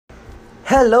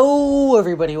Hello,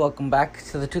 everybody. Welcome back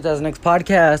to the 2000X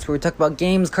podcast, where we talk about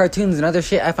games, cartoons, and other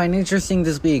shit I find interesting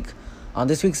this week. On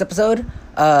this week's episode,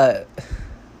 I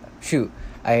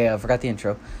forgot the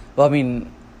intro. Well, I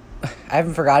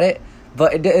haven't forgot it,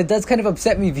 but it does kind of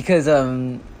upset me because,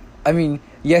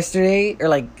 yesterday,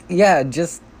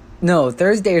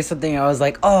 Thursday or something, I was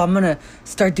like, oh, I'm gonna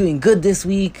start doing good this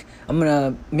week. I'm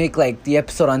gonna make, the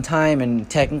episode on time, and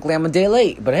technically I'm a day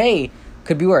late, but hey,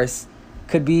 could be worse.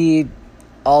 Could be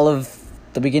all of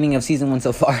the beginning of season 1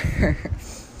 so far.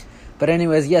 But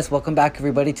anyways, yes, welcome back,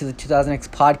 everybody, to the 2000X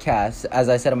podcast. As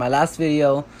I said in my last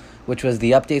video, which was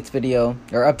the updates video,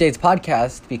 or updates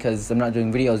podcast, because I'm not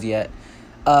doing videos yet,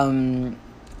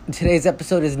 today's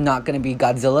episode is not going to be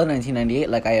Godzilla 1998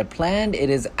 like I had planned.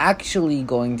 It is actually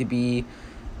going to be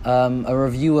a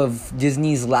review of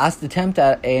Disney's last attempt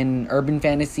at an urban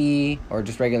fantasy, or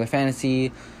just regular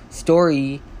fantasy,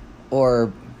 story,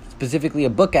 or specifically a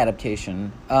book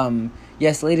adaptation.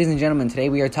 Yes, ladies and gentlemen, today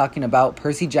we are talking about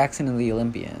Percy Jackson and the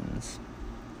Olympians.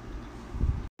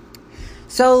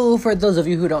 So, for those of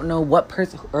you who don't know who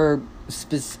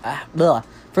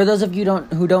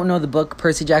don't know the book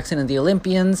Percy Jackson and the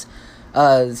Olympians,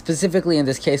 specifically in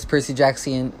this case Percy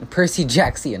Jackson and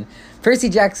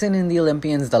the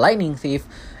Olympians, the Lightning Thief.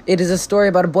 It is a story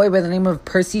about a boy by the name of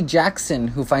Percy Jackson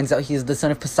who finds out he's the son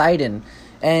of Poseidon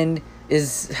and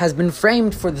has been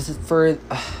framed for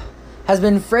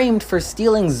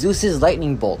stealing Zeus's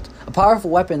lightning bolt, a powerful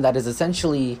weapon that is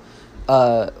essentially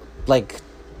gives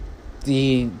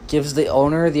the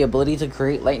owner the ability to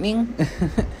create lightning.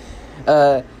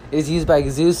 Is used by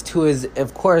Zeus, who is,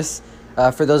 of course,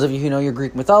 for those of you who know your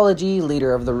Greek mythology,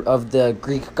 leader of the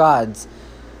Greek gods.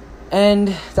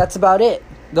 And that's about it.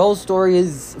 The whole story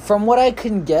is, from what I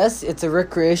can guess, it's a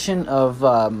recreation of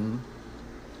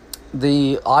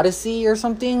the Odyssey or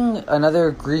something,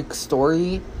 another Greek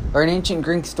story, or an ancient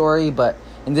Greek story, but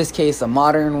in this case a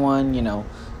modern one,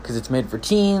 because it's made for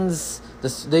teens.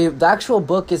 The actual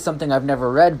book is something I've never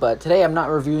read, but today I'm not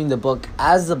reviewing the book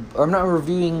I'm not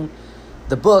reviewing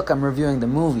the book, I'm reviewing the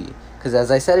movie, because as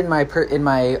I said in my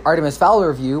Artemis Fowl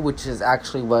review, which is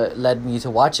actually what led me to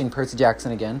watching Percy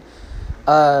Jackson again,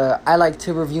 I like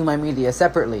to review my media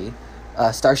separately.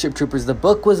 Starship Troopers the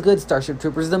book was good, Starship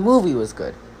Troopers the movie was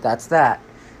good. That's that.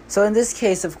 So in this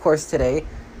case, of course, today,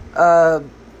 I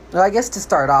guess to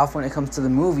start off, when it comes to the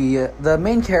movie, the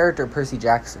main character, Percy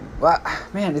Jackson. Well,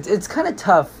 man, it's kind of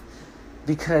tough,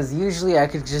 because usually I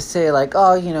could just say, in a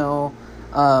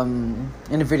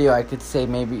video I could say,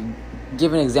 maybe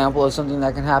give an example of something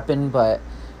that can happen, but,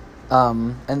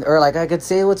 I could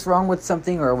say what's wrong with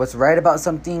something or what's right about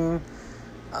something,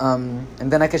 and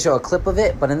then I could show a clip of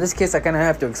it. But in this case, I kind of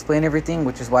have to explain everything,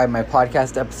 which is why my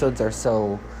podcast episodes are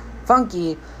so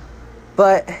funky.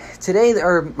 But today,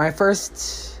 my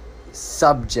first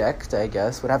subject, I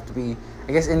guess, would have to be,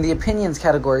 in the opinions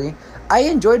category, I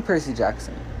enjoyed Percy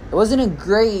Jackson. It wasn't a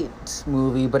great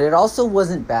movie, but it also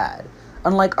wasn't bad.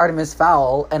 Unlike Artemis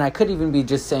Fowl, and I could even be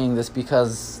just saying this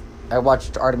because I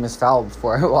watched Artemis Fowl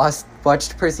before I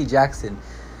watched Percy Jackson.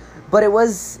 But I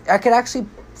could actually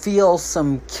feel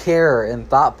some care and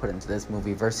thought put into this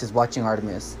movie versus watching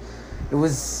Artemis. It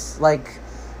was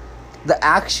the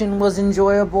action was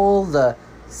enjoyable, the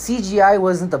CGI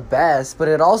wasn't the best, but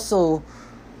it also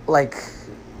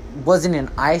wasn't an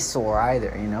eyesore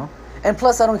either, And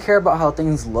plus, I don't care about how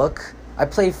things look. I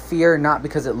play Fear not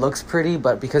because it looks pretty,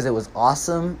 but because it was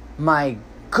awesome. My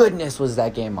goodness, was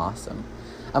that game awesome.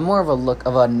 I'm more of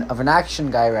an action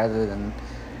guy rather than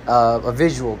a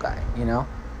visual guy,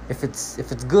 If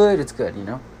it's good, it's good,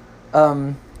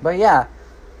 But yeah,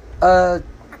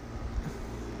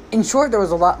 in short, there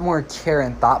was a lot more care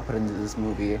and thought put into this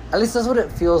movie. At least that's what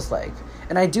it feels like.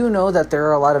 And I do know that there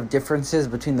are a lot of differences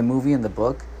between the movie and the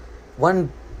book.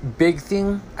 One big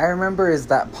thing I remember is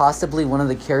that possibly one of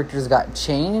the characters got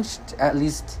changed, at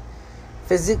least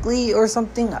physically or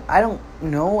something. I don't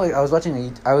know. There was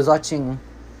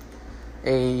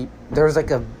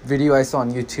a video I saw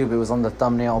on YouTube. It was on the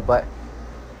thumbnail, but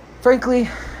frankly,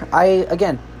 I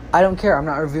don't care. I'm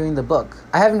not reviewing the book.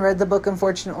 I haven't read the book,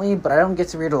 unfortunately, but I don't get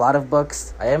to read a lot of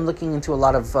books. I am looking into a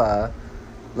lot of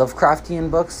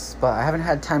Lovecraftian books, but I haven't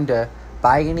had time to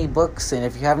buy any books. And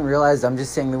if you haven't realized, I'm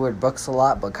just saying the word books a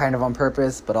lot, but kind of on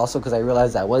purpose, but also because I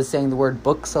realized I was saying the word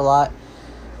books a lot.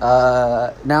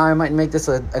 Now I might make this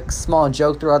a small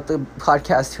joke throughout the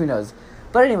podcast, who knows.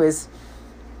 But anyways,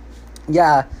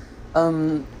 yeah,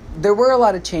 there were a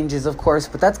lot of changes, of course,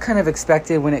 but that's kind of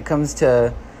expected when it comes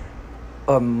to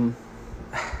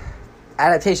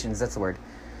adaptations. That's the word.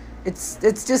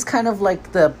 It's just kind of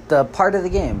like the part of the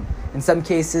game. In some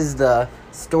cases, the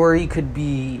story could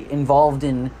be involved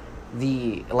in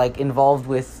involved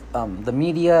with the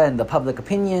media and the public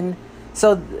opinion.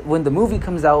 So when the movie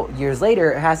comes out years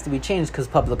later, it has to be changed because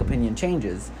public opinion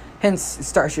changes. Hence,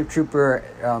 Starship Troopers,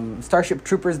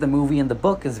 the movie and the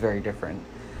book is very different.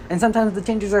 And sometimes the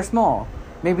changes are small.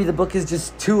 Maybe the book is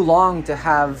just too long to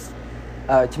have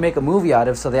to make a movie out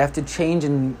of, so they have to change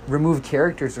and remove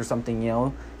characters or something,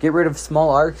 get rid of small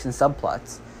arcs and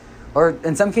subplots. Or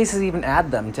in some cases even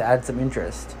add them to add some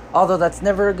interest. Although that's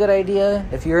never a good idea.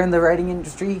 If you're in the writing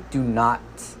industry, do not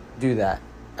do that.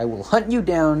 I will hunt you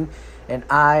down and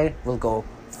I will go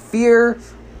fear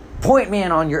point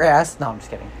man on your ass. No, I'm just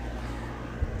kidding.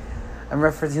 I'm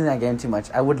referencing that game too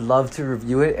much. I would love to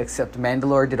review it, except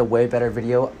Mandalore did a way better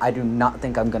video. I do not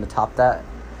think I'm going to top that,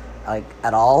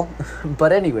 at all.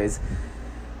 But anyways,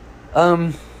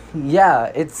 yeah,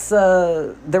 it's,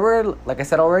 there were, like I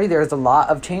said already, there's a lot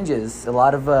of changes, a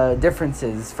lot of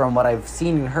differences from what I've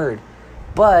seen and heard.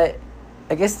 But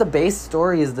I guess the base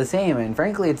story is the same, and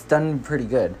frankly, it's done pretty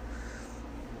good.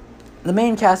 The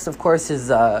main cast, of course, is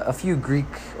a few Greek,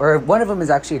 or one of them is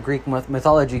actually a Greek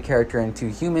mythology character, and two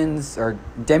humans, or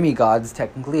demigods,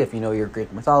 technically, if you know your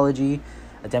Greek mythology.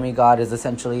 A demigod is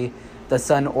essentially the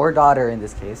son or daughter, in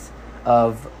this case,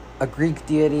 of a Greek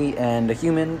deity and a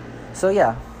human. So,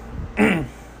 yeah. I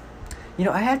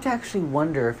had to actually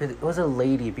wonder if it was a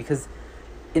lady, because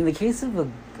in the case of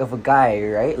a guy,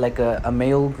 right, like a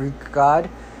male Greek god,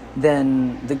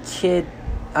 then the kid,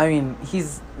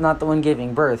 he's not the one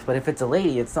giving birth, but if it's a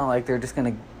lady, it's not like they're just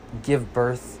going to give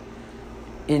birth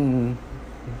in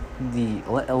the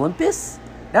Olympus?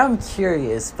 Now I'm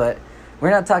curious, but we're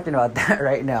not talking about that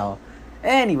right now.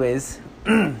 Anyways,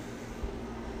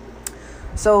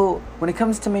 so when it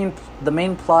comes to the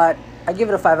main plot, I give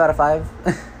it a 5 out of 5.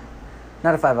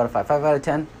 Not a 5 out of 5, 5 out of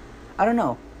 10. I don't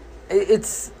know.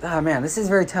 It's, man, this is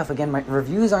very tough. Again, my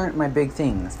reviews aren't my big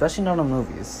thing, especially not on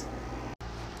movies.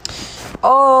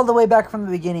 All the way back from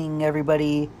the beginning,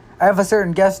 everybody. I have a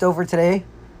certain guest over today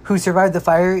who survived the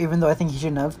fire, even though I think he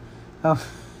shouldn't have.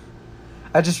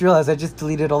 I just realized I just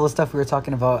deleted all the stuff we were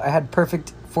talking about. I had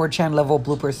perfect 4chan level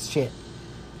bloopers shit.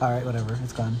 Alright, whatever.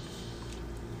 It's gone.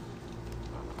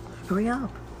 Hurry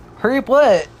up. Hurry up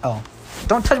what? Oh.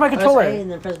 Don't touch my controller. Press A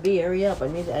and then press B. Hurry up. I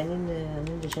need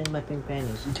to change my pink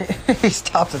panties.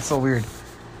 Stop. That's so weird.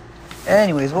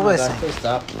 Anyways, what was I saying?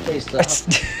 Please stop.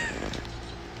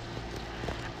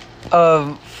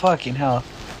 Fucking hell.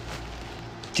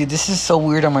 Dude, this is so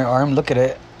weird on my arm. Look at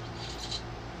it.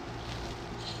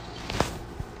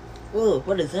 Ooh,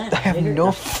 what is that? I have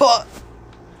no fuck.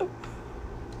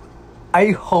 I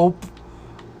hope.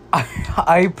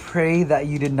 I pray that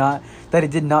that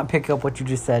it did not pick up what you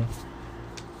just said.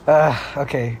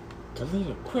 Okay. Delete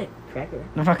it quick, cracker.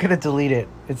 I'm not gonna delete it.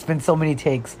 It's been so many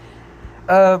takes.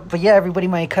 But yeah, everybody,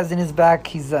 my cousin is back.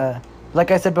 He's,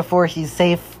 like I said before, he's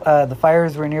safe. The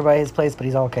fires were nearby his place, but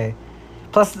he's all okay.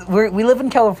 Plus, we live in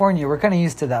California. We're kind of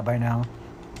used to that by now.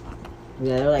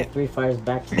 Yeah, there are like 3 fires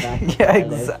back to back. Yeah,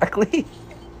 exactly.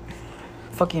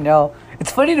 Fucking hell.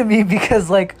 It's funny to me because,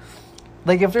 like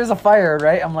if there's a fire,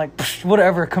 right, I'm like,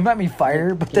 whatever, come at me,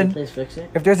 fire. But then, please fix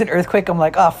it? If there's an earthquake, I'm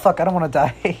like, oh, fuck, I don't want to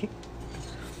die.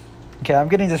 Okay, I'm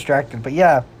getting distracted, but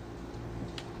yeah.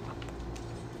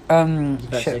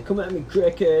 Shit. Say, come at me,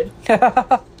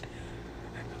 crackhead.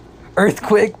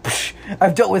 Earthquake,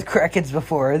 I've dealt with crackheads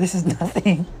before. This is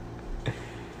nothing.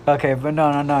 Okay, but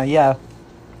no, yeah.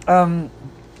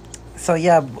 So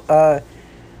yeah,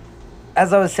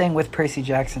 as I was saying with Percy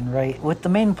Jackson, right, with the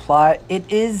main plot,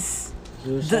 it is...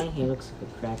 You were saying he looks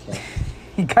like a crackhead.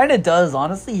 He kind of does,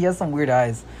 honestly. He has some weird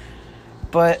eyes.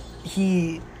 But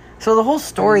so the whole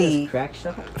story... Crack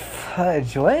shot?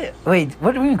 Fudge, what? Wait,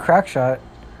 what do you mean crack shot?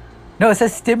 No, it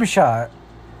says stim shot.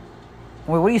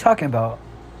 Wait, what are you talking about?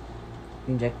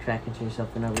 You inject crack into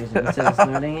yourself for no reason. Instead of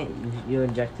snorting it, you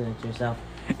inject it into yourself.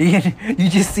 You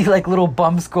just see like little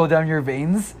bumps go down your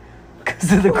veins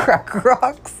because of the crack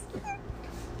rocks.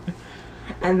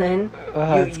 And then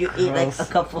you eat like a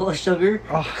cup full of sugar,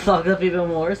 clog up even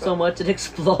more, so much it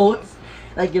explodes.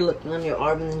 Like you're looking on your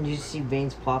arm and then you see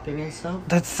veins popping and stuff.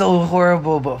 That's so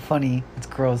horrible but funny. It's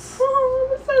gross. Oh,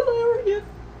 that's hilarious.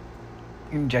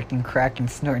 You're injecting crack and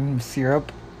snorting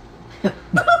syrup.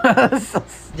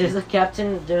 There's a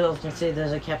Captain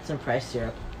Price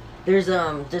syrup. There's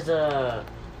a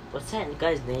what's that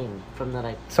guy's name from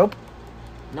that Soap?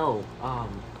 No,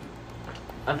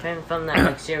 I'm from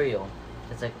that cereal.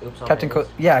 It's like oops. Captain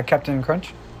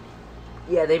Crunch.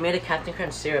 Yeah, they made a Captain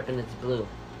Crunch syrup and it's blue.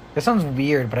 It sounds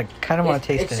weird, but I kind of want to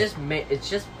taste it. It's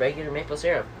just regular maple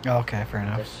syrup. Oh, okay, fair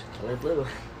enough. Just color blue.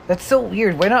 That's so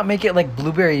weird. Why not make it like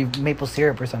blueberry maple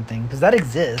syrup or something? Because that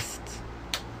exists.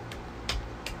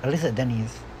 At least at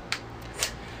Denny's.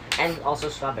 And also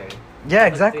strawberry. Yeah,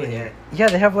 exactly. Yeah,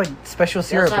 they have like special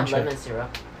syrup They also and have shit. lemon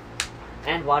syrup.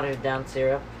 And watered down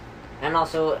syrup. And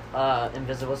also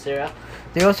invisible syrup.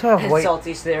 They also have And white.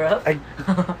 salty syrup.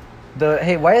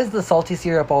 Hey, why is the salty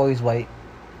syrup always white?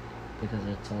 Because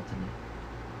it's salt in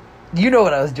it. You know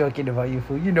what I was joking about, you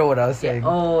fool. You know what I was saying. Yeah.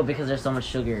 Oh, because there's so much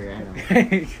sugar. I know.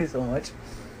 Thank you so much.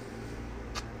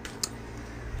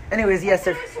 Anyways, yes,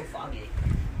 It's so foggy.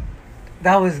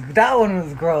 that one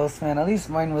was gross, man. At least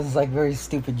mine was like very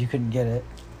stupid. You couldn't get it.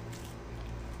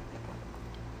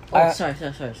 Oh, sorry.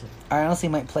 I honestly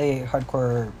might play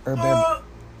hardcore or bare.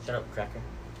 Shut up, cracker.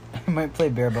 I might play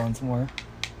bare bones more.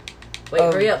 Wait,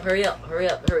 hurry up. Hurry up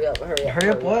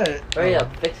What? Hurry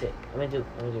up, fix it. Let me do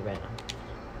it right now.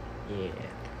 Yeah.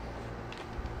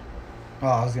 Oh,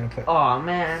 I was gonna put. Oh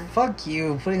man. Fuck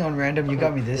you, putting on random. You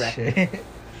got me this Wreck. shit.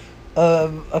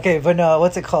 Okay, but no,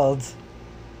 what's it called?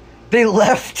 They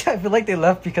left. I feel like they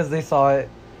left because they saw it.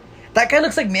 That guy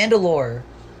looks like Mandalore.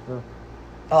 Who?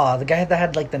 Oh, the guy that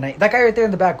had like the night. That guy right there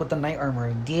in the back with the knight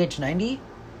armor. DH90.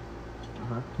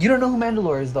 You don't know who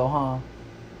Mandalore is though, huh?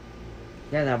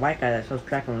 Yeah, that white guy that sells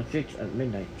crack on the streets at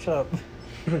midnight. Shut up.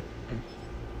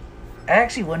 I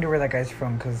actually wonder where that guy's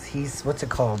from because he's what's it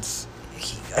called?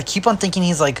 I keep on thinking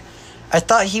he's like. I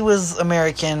thought he was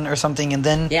American or something, and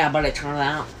then Yeah, but it turned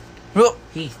out well,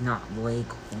 he's not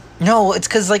legal. no, it's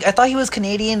because like I thought he was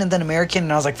Canadian and then American,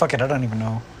 and I was like, fuck it, I don't even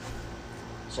know.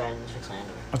 Sorry, I'm fixing it.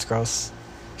 That's gross.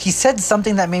 He said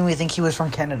something that made me think he was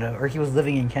from Canada or he was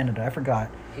living in Canada. I forgot.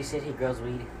 He said he grows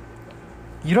weed.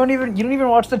 You don't even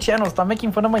watch the channel. Stop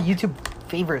making fun of my YouTube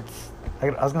favorites. I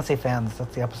was gonna say fans.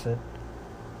 That's the opposite.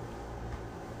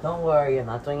 Don't worry, I'm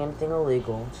not doing anything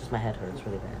illegal. It's just my head hurts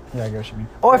really bad. Yeah, I get what you mean.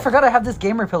 Oh, I forgot I have this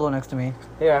gamer pillow next to me.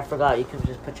 Here, I forgot. You can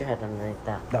just put your head underneath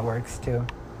that. That works too.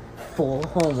 Full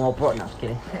homo bro. No, I'm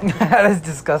kidding. That is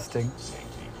disgusting.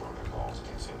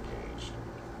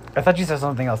 I thought you said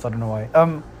something else. I don't know why.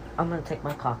 I'm gonna take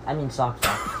my socks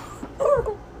off.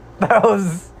 That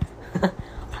was. I'm gonna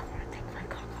take my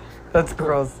cock off. That's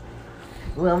gross.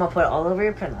 Well, I'm gonna put it all over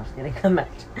your print. I'm just kidding.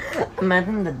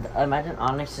 Imagine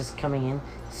Onyx just coming in,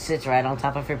 sits right on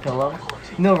top of your pillow.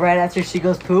 No, right after she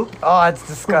goes poop. Oh, it's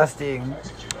disgusting.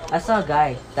 I saw a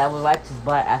guy that wiped his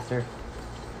butt after.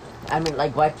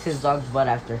 Wiped his dog's butt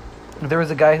after. There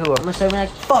was a guy who. I'm gonna show you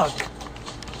Fuck.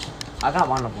 I got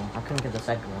one of them. I couldn't get the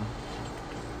second one.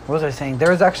 What was I saying?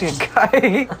 There was actually a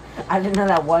guy. I didn't know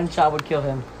that one shot would kill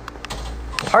him.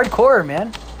 Hardcore,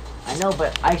 man. I know,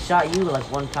 but I shot you like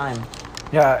one time.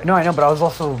 Yeah, no, I know, but I was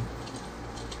also.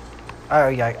 Oh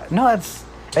yeah, no, it's.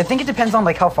 I think it depends on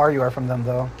like how far you are from them,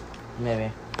 though.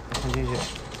 Maybe. I can do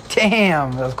it.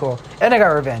 Damn, that was cool. And I got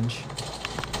revenge.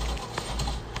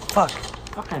 Fuck.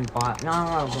 Fucking bot. No,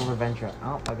 I don't know, revenge.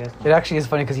 Oh, I guess not. It actually is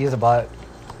funny because he is a bot.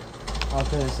 Oh,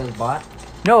 because it says bot?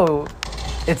 No,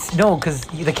 because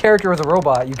the character was a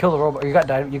robot. You killed a robot.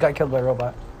 You got killed by a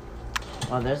robot.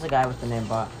 Oh, there's a guy with the name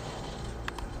bot.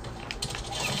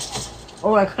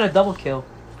 Oh, I got a double kill.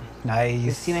 His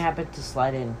Nice. teammate happened to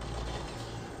slide in.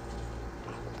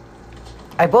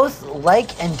 I both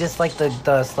like and dislike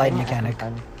the slide Yeah, mechanic.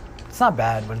 fun. It's not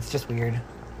bad, but it's just weird.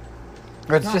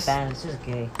 Or It's not just bad, it's just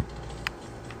gay.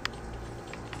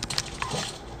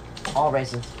 All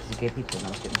races, it's gay people. No,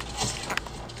 I'm kidding.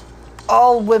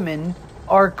 all women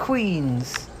are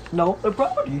queens. No, a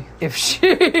property. If she,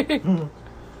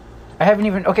 I haven't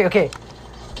even. Okay.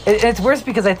 It's worse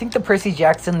because I think the Percy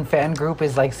Jackson fan group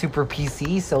is like super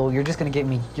PC, so you're just gonna get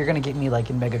me. You're gonna get me like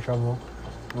in mega trouble.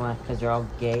 Why? Because they're all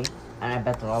gay, and I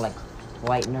bet they're all like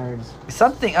white nerds.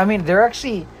 Something. I mean, they're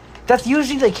actually. That's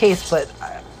usually the case, but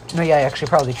no, yeah, actually,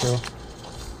 probably true.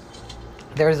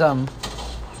 There's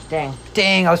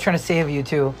Dang, I was trying to save you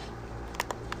too.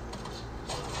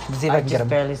 Let's see if I can just get him.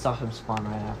 barely saw him spawn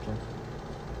right after.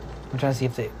 I'm trying to see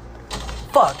if they.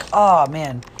 Fuck! Oh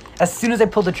man! As soon as I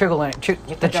pulled the trigger,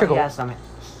 the trigger. Yeah, something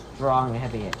strong and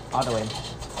heavy. All the way.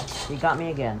 He got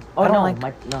me again. Oh I don't no!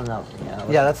 like- No.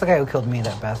 Yeah, that's the guy who killed me.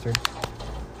 That bastard.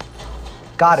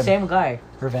 Got him. Same guy.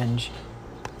 Revenge.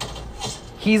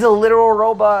 He's a literal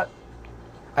robot.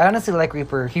 I honestly like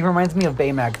Reaper. He reminds me of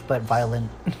Baymax, but violent.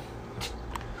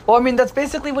 Well, I mean, that's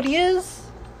basically what he is.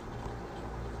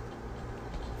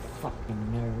 Fucking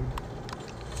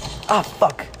nerd. Ah,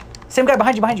 fuck. Same guy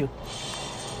behind you.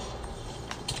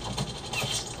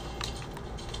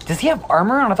 Does he have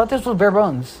armor on? I thought this was bare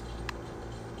bones.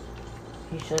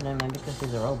 He shouldn't, man, because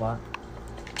he's a robot.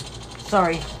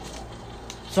 Sorry,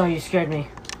 you scared me.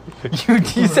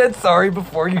 You said sorry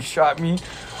before you shot me.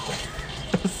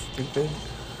 Stupid.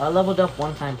 I leveled up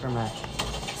one time per match.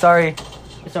 Sorry.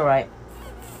 It's alright.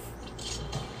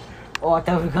 Oh, I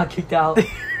thought we got kicked out.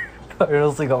 I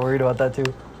honestly got worried about that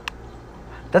too.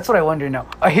 That's what I wonder now.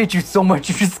 I hate you so much.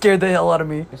 You just scared the hell out of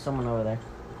me. There's someone over there.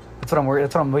 That's what I'm worried.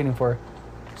 That's what I'm waiting for.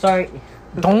 Sorry.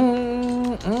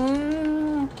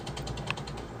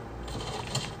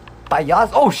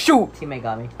 Payas. Oh shoot! Teammate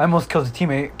got me. I almost killed a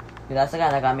teammate. Dude, that's the guy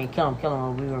that got me. Kill him.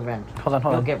 It'll be revenge. Hold on.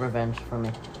 He'll get revenge from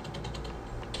me.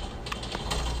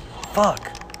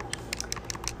 Fuck.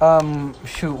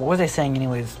 Shoot. What was I saying,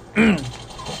 anyways?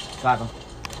 Got him.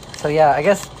 So yeah, I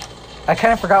guess I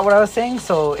kind of forgot what I was saying.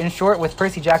 So in short, with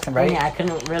Percy Jackson, right? Yeah, I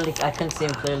couldn't see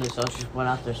him clearly, so I just went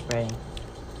out there spraying.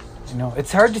 You know,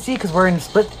 it's hard to see because we're in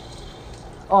split.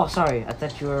 Oh, sorry. I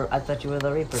thought you were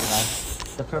the Reaper guy,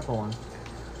 the purple one.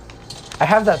 I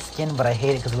have that skin, but I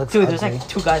hate it because it looks. Dude, ugly. there's like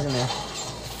 2 guys in there.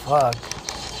 Fuck.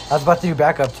 I was about to do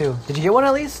backup too. Did you get one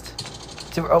at least?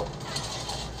 Oh.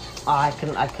 I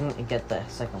couldn't get the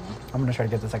second one. I'm gonna try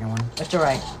to get the second one. That's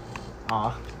alright.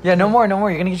 Aw. Yeah, no more.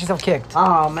 You're gonna get yourself kicked.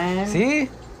 Oh man. See?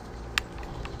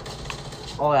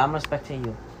 Oh yeah, I'm gonna spectate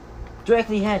you.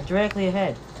 Directly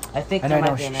ahead. I think there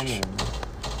might be an enemy.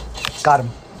 Got him.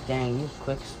 Dang, you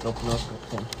quick scope, no scope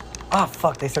him. Ah,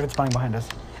 fuck, they started spawning behind us.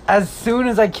 As soon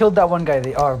as I killed that one guy,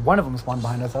 one of them spawned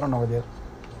behind us. I don't know where the other.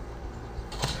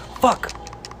 Fuck!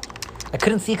 I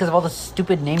couldn't see because of all the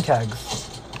stupid name tags.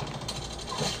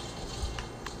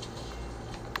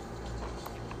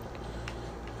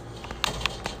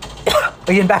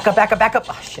 Again, back up.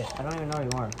 Oh, shit. I don't even know where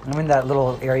you are. I'm in that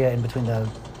little area in between the...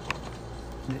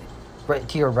 Right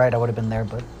to your right, I would have been there,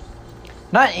 but...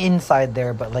 Not inside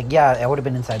there, but like, yeah, I would have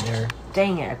been inside there.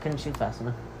 Dang it, I couldn't shoot fast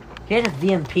enough. He had a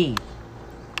VMP.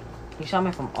 He shot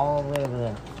me from all the way over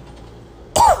there.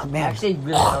 Man. I actually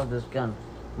really love this gun.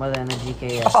 More than the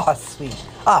GKS. Oh, sweet.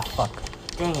 Ah, fuck.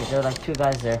 Dang it, there are like 2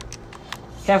 guys there.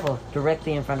 Careful,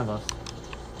 directly in front of us.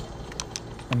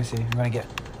 Let me see. I'm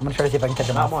gonna try to see if I can catch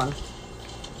them off. Not one.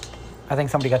 I think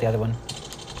somebody got the other one.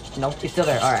 Nope, he's still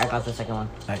there. Alright, I got the second one.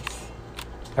 Nice.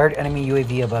 I heard enemy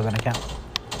UAV above and I can't.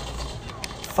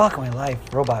 Fuck my life.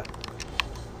 Robot.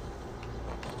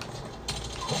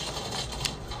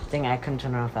 Dang, I couldn't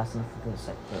turn around fast enough for the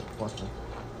fourth one.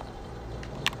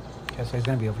 Okay, so he's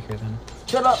gonna be over here then.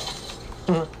 Shut up!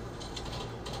 I'm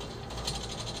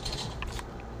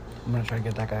gonna try to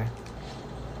get that guy.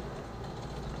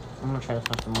 I'm gonna try to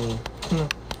find some weed.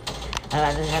 And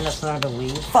I didn't end up snorting the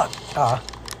weed. Fuck!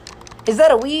 Is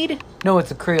that a weed? No,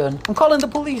 it's a crayon. I'm calling the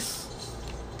police!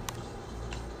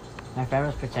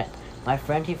 My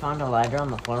friend, he found a lighter on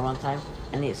the floor one time,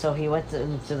 and so he went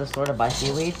into the store to buy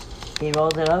seaweed. He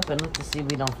rolled it up and lit the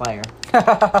seaweed on fire.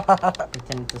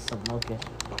 Pretending to smoke it.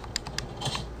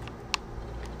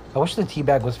 I wish the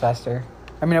teabag was faster.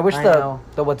 I mean, I wish the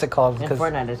what's it called? In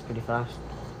Fortnite, it's pretty fast.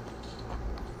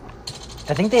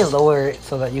 I think they lower it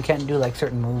so that you can't do like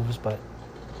certain moves, but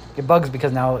it bugs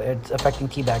because now it's affecting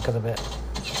teabag because of it.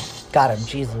 Got him.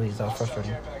 Jeez Louise, that was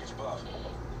frustrating.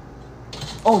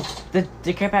 Oh,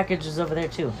 the care package is over there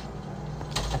too.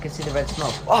 I can see the red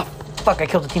smoke. Oh, fuck, I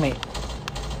killed a teammate.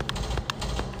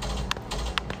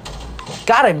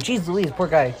 Got him. Jeez Louise, poor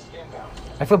guy.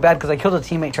 I feel bad because I killed a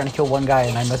teammate trying to kill one guy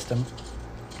and I missed him.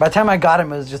 By the time I got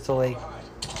him, it was just too late.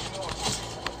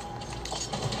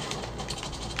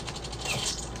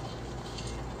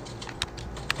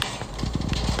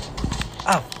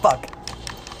 Ah, fuck.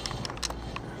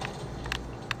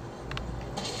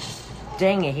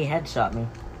 Dang it, he headshot me.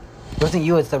 It wasn't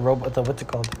you, it's the robot, what's it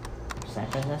called?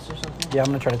 Sniper's nest or something? Yeah, I'm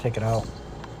gonna try to take it out.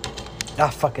 Ah,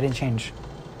 fuck, it didn't change.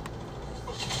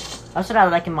 That's what I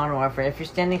like in Modern Warfare. If you're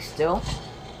standing still,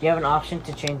 you have an option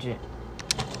to change it.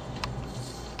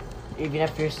 Even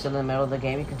if you're still in the middle of the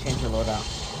game, you can change your loadout.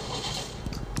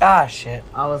 Ah, shit.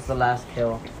 I was the last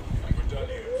kill.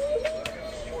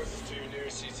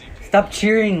 Stop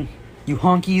cheering, you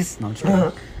honkies. No, I'm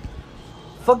kidding.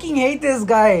 Fucking hate this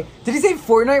guy. Did he say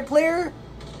Fortnite player?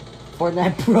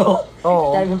 Fortnite Pro.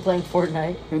 Oh. Not even playing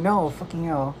Fortnite. No, fucking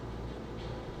hell.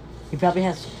 He probably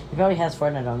has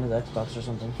Fortnite on his Xbox or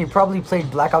something. He probably played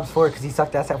Black Ops 4 because he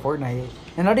sucked ass at Fortnite.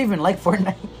 And not even like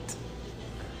Fortnite.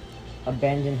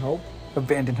 Abandon Hope?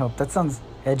 Abandon Hope. That sounds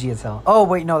edgy as hell. Oh,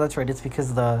 wait, no, that's right. It's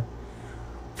because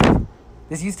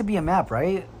this used to be a map,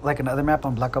 right? Like another map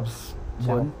on Black Ops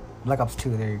 1? Black Ops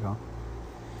 2, there you go.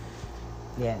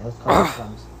 Yeah, it was called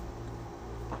Guns.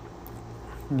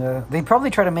 Yeah, they probably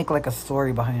try to make like a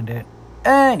story behind it.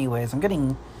 Anyways, I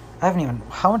haven't even,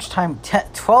 how much time?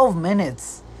 12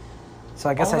 minutes. So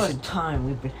I guess all I should. this time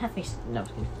we've been having, no,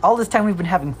 all this time we've been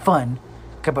having fun.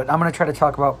 Okay, but I'm going to try to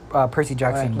talk about Percy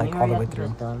Jackson right, all the way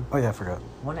through. Oh yeah, I forgot.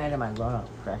 One item I got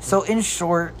up. So in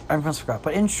short, I almost forgot,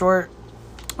 but in short,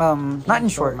 not in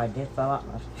short. My dick fell out.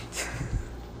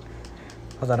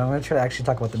 Hold on, I'm going to try to actually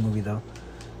talk about the movie though.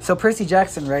 So Percy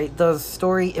Jackson, right? The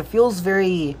story, it feels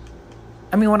very...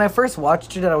 I mean, when I first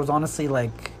watched it, I was honestly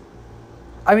like...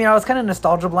 I mean, I was kind of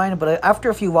nostalgia blind, but after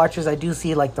a few watches, I do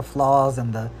see like the flaws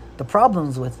and the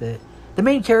problems with it. The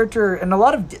main character, and a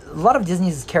lot of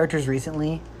Disney's characters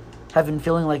recently have been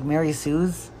feeling like Mary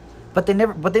Sue's, but they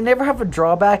never have a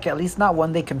drawback, at least not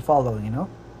one they can follow, you know?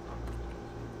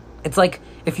 It's like,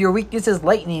 if your weakness is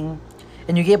lightning,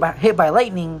 and you get hit by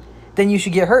lightning, then you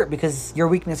should get hurt because your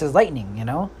weakness is lightning, you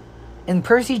know? In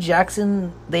Percy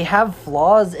Jackson, they have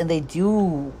flaws, and they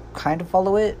do kind of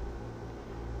follow it.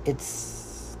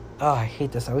 It's... Oh, I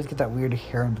hate this. I always get that weird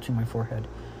hair in between my forehead.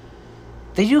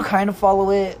 They do kind of follow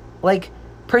it. Like,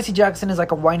 Percy Jackson is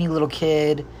like a whiny little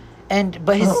kid,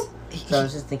 but his... So I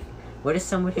was just thinking, what if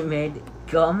somebody made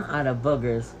gum out of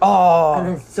boogers? Oh! And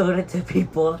then sold it to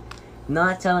people,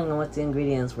 not telling them what the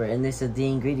ingredients were, and they said the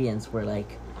ingredients were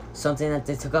like something that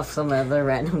they took off some other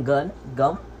random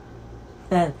gum,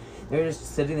 and they're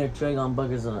just sitting there chewing on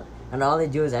boogers on it, and all they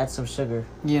do is add some sugar.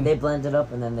 Yeah. They blend it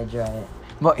up and then they dry it.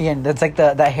 Well, yeah, that's like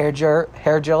that hair gel,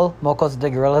 Mocos de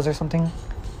Gorillas or something.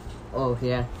 Oh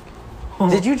yeah.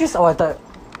 Did you just? Oh, I thought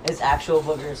it's actual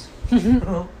boogers.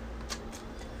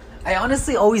 I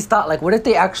honestly always thought, like, what if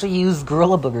they actually use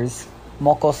gorilla boogers?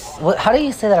 Mocos. What? How do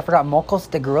you say that? I forgot. Mocos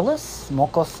de Gorillas?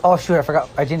 Mocos. Oh, shoot, I forgot.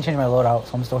 I didn't change my loadout,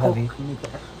 so I'm still heavy.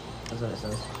 That's what it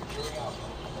says.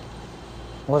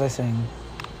 What was I saying?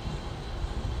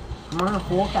 Come on,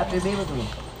 fool, Captain, be with me.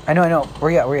 I know.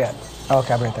 Where you at? Oh,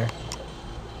 okay, I'm right there.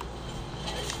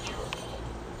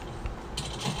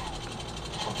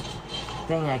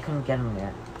 Dang, I couldn't get him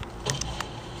yet.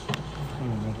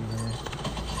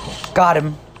 Got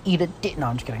him. Eat it. No,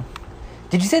 I'm just kidding.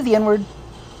 Did you say the N-word?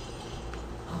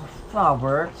 Oh,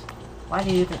 Robert. Why do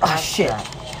you think Oh, shit. that?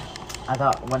 I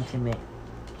thought one teammate.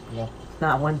 Yeah.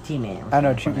 Not one teammate. I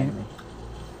know what you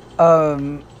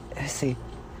mean. Let's see.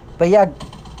 But yeah,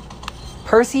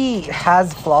 Percy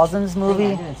has flaws in this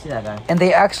movie. I didn't see that guy. And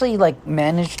they actually, like,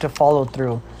 managed to follow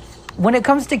through. When it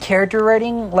comes to character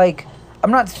writing, like, I'm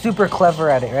not super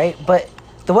clever at it, right? But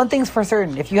the one thing's for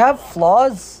certain, if you have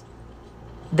flaws,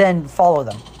 then follow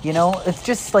them. You know? It's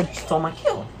just, like... Stole my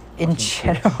kill. In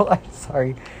general, I'm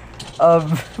sorry.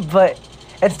 But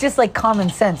it's just, like, common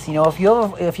sense, you know? If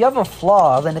you have a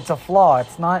flaw, then it's a flaw.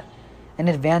 It's not an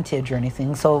advantage or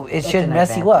anything, so it shouldn't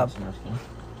mess you up.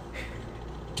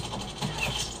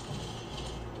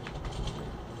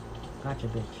 Gotcha,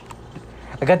 bitch.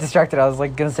 I got distracted. I was,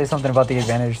 like, gonna say something about the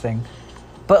advantage thing.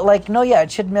 But, like, no, yeah,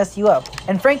 it should mess you up.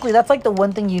 And frankly, that's, like, the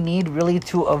one thing you need, really,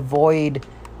 to avoid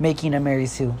making a Mary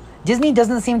Sue. Disney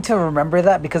doesn't seem to remember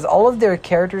that because all of their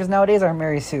characters nowadays are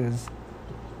Mary Sues.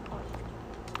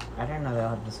 I didn't know they all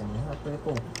had the same name. That's pretty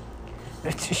cool.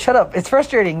 Shut up. It's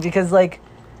frustrating because, so, You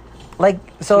like,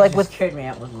 just with... scared me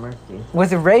out with Murphy.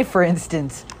 With Rey, for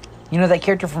instance, you know that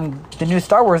character from the new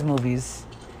Star Wars movies?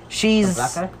 She's... The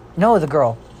black guy? No, the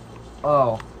girl.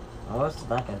 Oh. What's the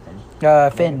black guy thing?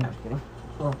 Finn. I'm kidding.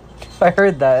 Oh. I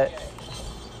heard that.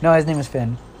 No, his name is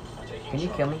Finn. Can you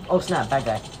kill me? Oh, snap. Bad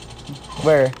guy.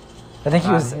 Where? I think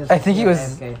he was... I think he was...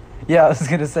 AFK. Yeah, I was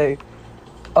gonna say.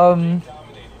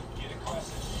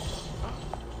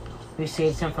 We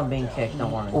saved him from being kicked,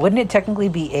 don't worry. Wouldn't it technically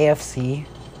be AFC?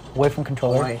 Away from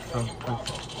controller? Away from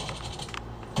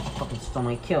fucking stole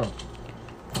my kill.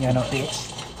 Yeah, no.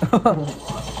 Bitch.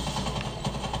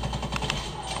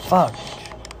 Fuck.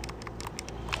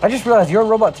 I just realized you're a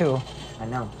robot too. I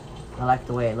know. I like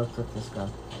the way it looks with this guy.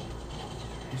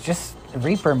 It's just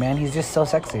Reaper, man. He's just so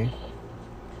sexy.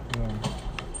 Yeah.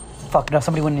 Fuck, no,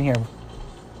 somebody went in here.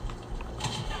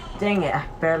 Dang it, I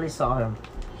barely saw him.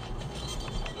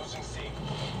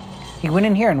 He went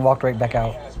in here and walked right back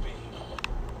out.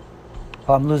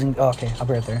 Oh, I'm losing... Oh, okay, I'll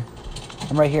be right there.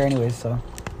 I'm right here anyways, so...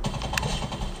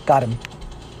 Got him.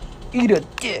 Eat a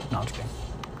dick! No, I'm just kidding.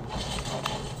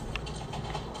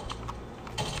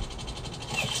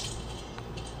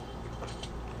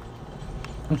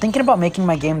 I'm thinking about making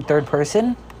my game third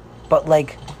person, but,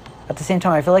 like, at the same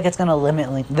time, I feel like it's gonna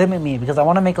limit me, because I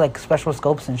want to make, like, special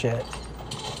scopes and shit.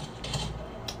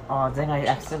 Oh, dang, I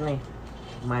accidentally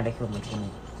might have killed my teammate.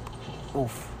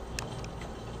 Oof.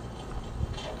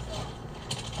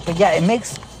 But yeah, it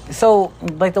makes... So,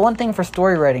 like, the one thing for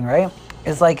story writing, right?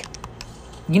 Is, like,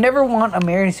 you never want a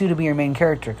Mary Sue to be your main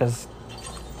character, because...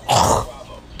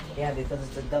 Yeah, because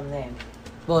it's a dumb name.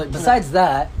 Well, besides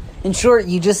that, in short,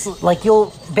 you just, like,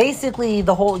 you'll... Basically,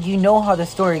 you know how the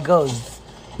story goes.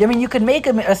 I mean, you could make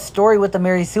a story with the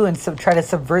Mary Sue and try to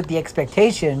subvert the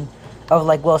expectation of,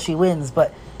 like, well, she wins,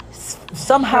 but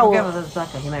somehow...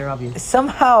 He might rob you.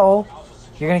 Somehow...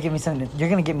 You're gonna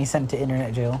get me sent to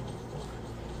internet jail.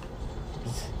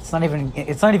 It's not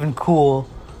even cool.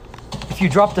 if you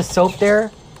drop the soap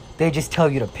there, they just tell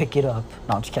you to pick it up.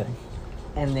 No, I'm just kidding.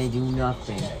 And they do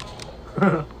nothing.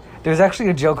 There's actually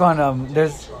a joke on you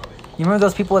remember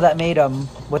those people that made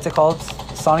what's it called?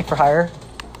 Sonic for Hire?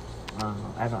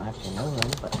 I don't actually know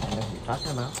them, but I know who you're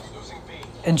talking about.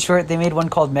 In short, they made one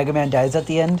called Mega Man Dies at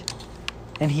the end.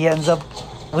 And he ends up...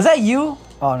 Was that you?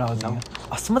 Oh, no, it wasn't you.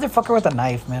 Oh, some motherfucker with a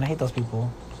knife, man. I hate those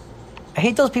people. I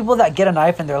hate those people that get a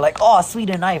knife and they're like, oh,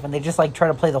 sweet, a knife. And they just, like, try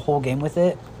to play the whole game with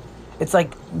it. It's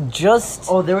like, just...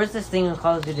 Oh, there was this thing in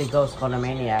Call of Duty Ghosts called a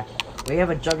Maniac. Where you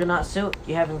have a Juggernaut suit,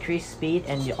 you have increased speed,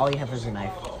 and all you have is a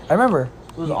knife. I remember.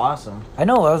 It was awesome. I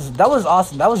know, that was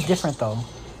awesome. That was different, though.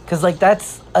 Because, like,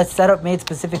 that's a setup made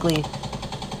specifically...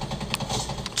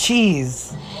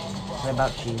 Cheese. What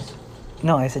about cheese?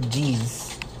 No, I said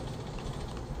G's.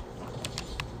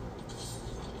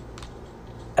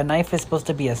 A knife is supposed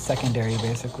to be a secondary,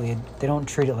 basically. They don't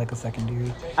treat it like a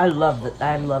secondary. I love that.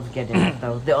 I love getting it,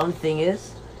 though. The only thing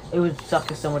is, it would suck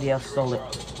if somebody else stole it.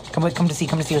 Come to see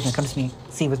with me. Come to me.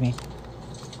 See with me.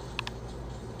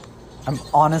 I'm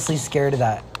honestly scared of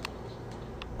that.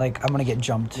 Like, I'm gonna get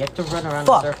jumped. You have to run around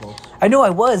Fuck. in circles. I know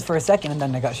I was for a second, and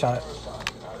then I got shot.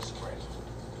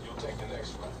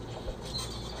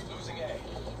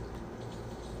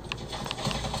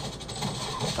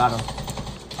 Got him.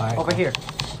 Alright. Over here.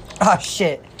 Ah,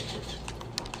 shit.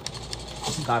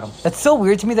 Got him. That's so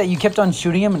weird to me that you kept on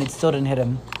shooting him and it still didn't hit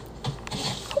him.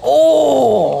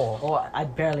 Oh! Oh, I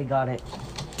barely got it.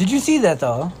 Did you see that,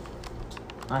 though?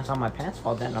 I saw my pants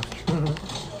fall down.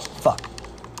 Fuck.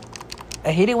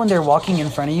 I hate it when they're walking in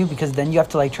front of you because then you have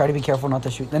to, like, try to be careful not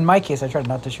to shoot. In my case, I tried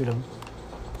not to shoot him.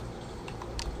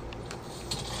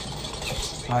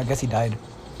 Oh, I guess he died.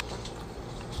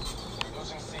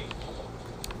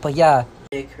 But yeah.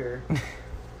 Her.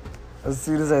 As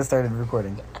soon as I started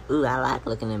recording. Ooh, I like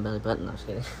looking in belly button. No, I'm just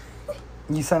kidding.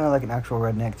 You sounded like an actual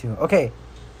redneck, too. Okay.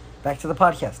 Back to the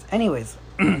podcast. Anyways.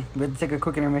 We had to take a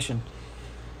quick intermission.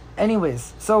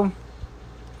 Anyways. So,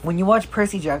 when you watch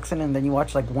Percy Jackson and then you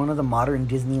watch, like, one of the modern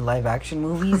Disney live-action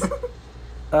movies,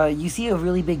 you see a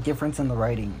really big difference in the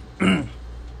writing.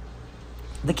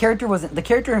 The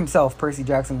character himself, Percy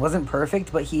Jackson, wasn't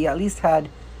perfect, but he at least had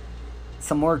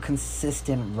some more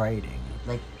consistent writing.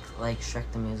 Like Shrek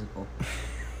the Musical.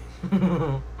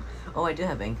 Oh, I do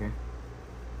have Anchor.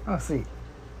 Oh, sweet.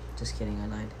 Just kidding, I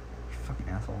lied. You fucking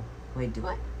asshole. Wait, do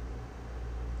I?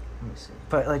 Let me see.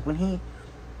 But, like,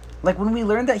 when we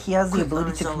learned that he has the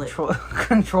ability to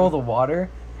control the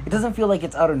water, it doesn't feel like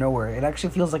it's out of nowhere. It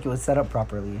actually feels like it was set up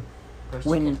properly.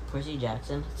 Percy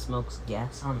Jackson smokes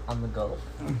gas on the go.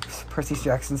 Percy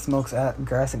Jackson smokes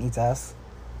grass and eats ass.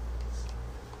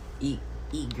 Eat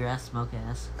grass, smoke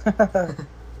ass.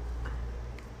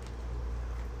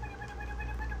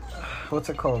 What's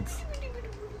it called?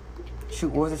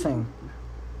 Shoot, what was I saying?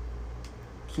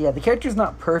 Yeah, the character's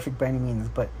not perfect by any means,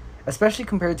 but especially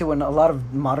compared to a lot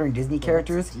of modern Disney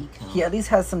characters, he at least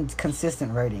has some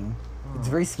consistent writing. Oh. It's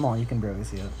very small, you can barely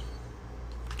see it.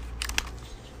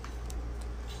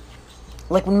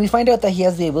 Like, when we find out that he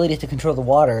has the ability to control the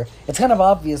water, it's kind of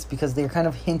obvious because they're kind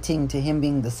of hinting to him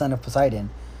being the son of Poseidon.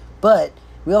 But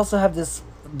we also have this...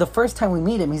 The first time we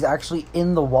meet him, he's actually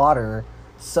in the water,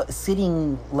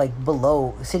 sitting, like,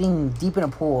 below... Sitting deep in a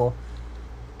pool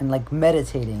and, like,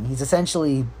 meditating. He's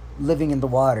essentially living in the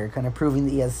water, kind of proving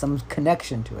that he has some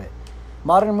connection to it.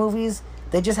 Modern movies,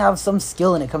 they just have some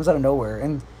skill and it comes out of nowhere.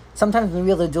 And sometimes maybe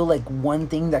they'll do, like, one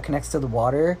thing that connects to the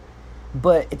water,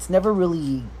 but it's never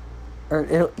really...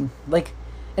 like,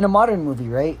 in a modern movie,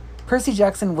 right? Percy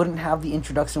Jackson wouldn't have the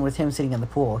introduction with him sitting in the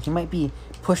pool. He might be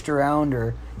pushed around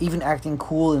or even acting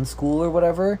cool in school or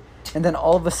whatever, and then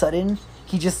all of a sudden,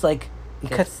 he just, like...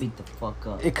 beat the fuck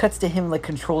up. It cuts to him, like,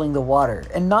 controlling the water.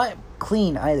 And not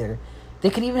clean, either. They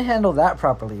can even handle that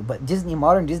properly, but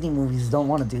modern Disney movies don't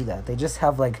want to do that. They just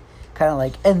have, like, kind of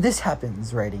like, and this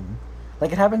happens writing.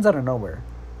 Like, it happens out of nowhere.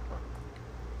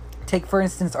 Take, for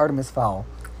instance, Artemis Fowl.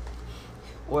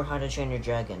 Or How to Train Your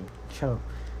Dragon. Shut up.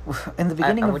 In the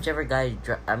beginning of... Whichever guy,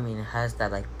 has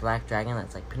that, like, black dragon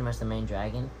that's, like, pretty much the main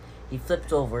dragon, he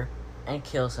flips over and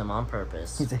kills him on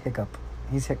purpose. He's a hiccup.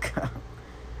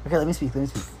 Okay, let me speak.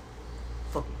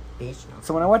 Fucking bitch, no.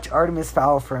 So when I watch Artemis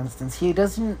Fowl, for instance, he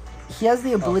has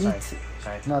the ability to...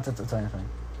 Sorry. No, it's fine.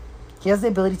 He has the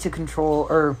ability to control,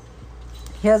 or...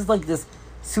 He has, like, this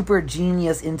super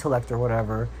genius intellect or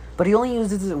whatever, but he only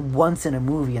uses it once in a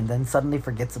movie and then suddenly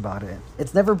forgets about it.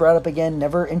 It's never brought up again,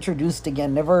 never introduced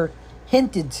again, never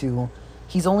hinted to.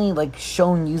 He's only, like,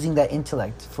 shown using that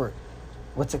intellect for...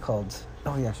 What's it called?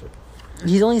 Oh, yeah, sure.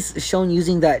 He's only shown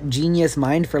using that genius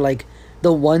mind for, like,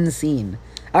 the one scene.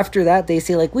 After that, they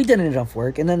say, like, we did enough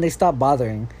work, and then they stop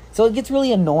bothering. So it gets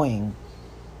really annoying.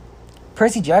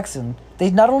 Percy Jackson,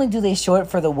 they not only do they show it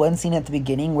for the one scene at the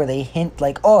beginning where they hint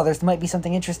like, oh, there might be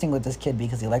something interesting with this kid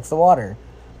because he likes the water,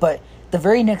 but the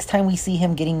very next time we see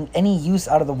him getting any use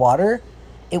out of the water,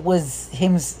 it was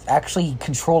him actually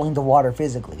controlling the water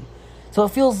physically. So it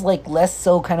feels like less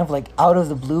so kind of like out of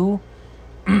the blue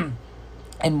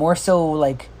and more so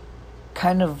like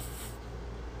kind of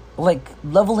like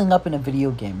leveling up in a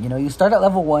video game. You know, you start at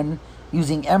level 1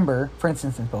 using Ember, for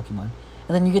instance, in Pokemon,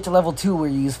 and then you get to level 2 where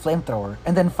you use Flamethrower,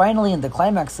 and then finally in the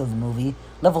climax of the movie,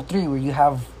 level 3 where you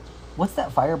have, what's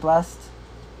that Fire Blast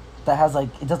that has like,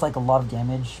 it does like a lot of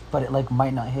damage, but it like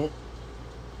might not hit.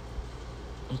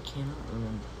 I cannot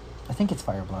remember. I think it's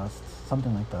Fire Blast,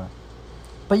 something like that.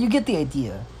 But you get the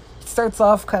idea. It starts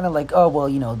off kind of like, oh, well,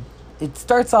 you know, it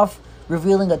starts off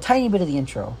revealing a tiny bit of the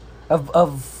intro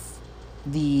of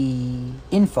the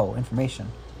information.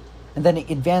 And then it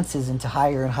advances into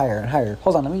higher and higher and higher.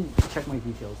 Hold on, let me check my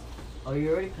details. Oh,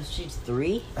 you already Prestige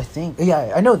 3? I think,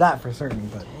 yeah, I know that for certain,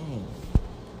 but Dang.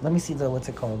 let me see the, what's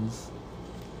it called?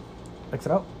 X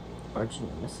it out. Arch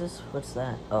Nemesis? What's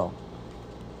that? Oh.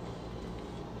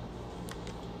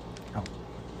 Oh.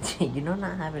 You do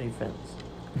not have any friends.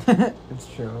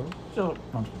 It's true. Shut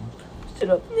up. Shut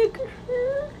up, nigga.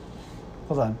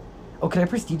 Hold on. Oh, can I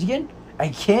prestige again? I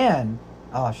can!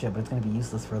 Oh, shit, but it's gonna be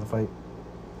useless for the fight.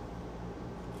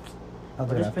 I'll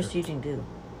do What it does after. Prestiging do?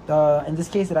 In this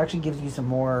case, it actually gives you some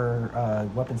more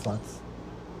weapon slots.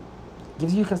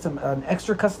 Gives you an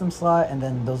extra custom slot, and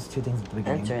then those two things at the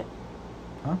beginning. Enter it.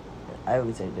 Huh? I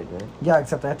would say did right. Yeah,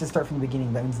 except I have to start from the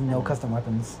beginning. That means no custom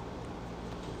weapons.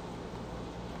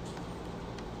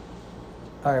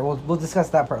 Alright, we'll discuss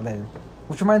that part later.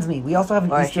 Which reminds me, we also have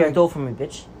an Alright, Easter here, egg. go for me,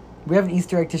 bitch. We have an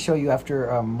Easter egg to show you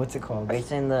after, what's it called? Are you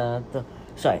saying the...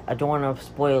 Sorry, I don't want to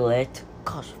spoil it.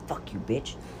 Gosh, fuck you,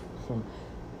 bitch.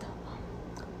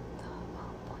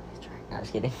 I was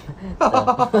kidding.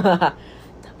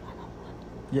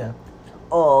 Yeah.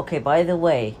 Oh, okay, by the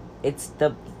way, it's the...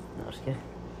 No, I'm just kidding.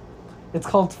 It's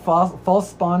called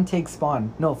False Spawn Takes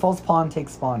Spawn. No, False Pawn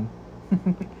Takes Spawn.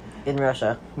 In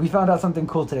Russia. We found out something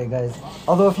cool today, guys.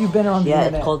 Although if you've been on the Yeah,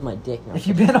 internet... it's called my dick now. If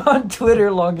you've been on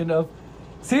Twitter long enough...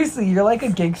 Seriously, you're like a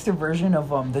gangster version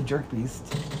of the Jerk Beast.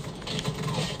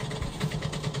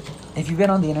 If you've been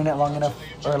on the internet long enough,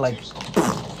 or like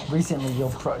recently, you'll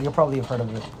probably have heard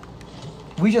of it.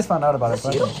 We just found out about it. Is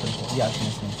this But I think it's pretty cool. Yeah,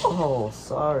 it's me. Oh,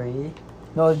 sorry.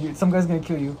 No, some guy's gonna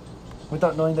kill you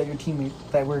without knowing that you're teammate,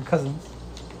 that we're cousins.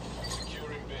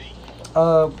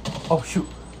 Oh shoot!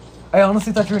 I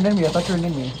honestly thought you were an enemy. I thought you were an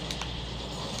enemy.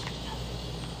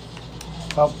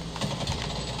 Oh.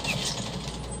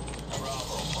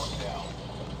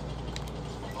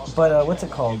 But what's it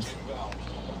called?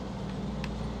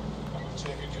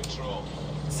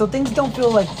 So things don't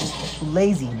feel like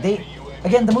lazy.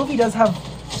 The movie does have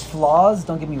flaws,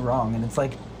 don't get me wrong, and it's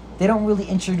like they don't really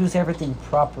introduce everything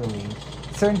properly.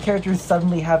 Certain characters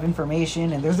suddenly have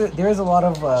information, and there is a lot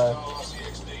of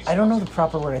I don't know the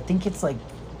proper word. I think it's like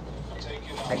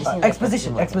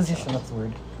exposition. Exposition, that's the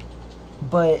word.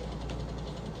 But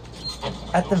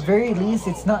at the very least,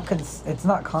 it's not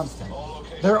constant.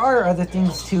 There are other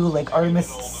things too, like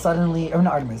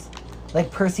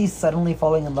like Percy suddenly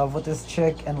falling in love with this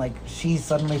chick, and like she's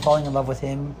suddenly falling in love with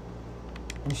him,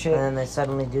 and shit. And then they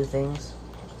suddenly do things.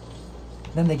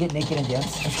 Then they get naked and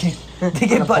dance. They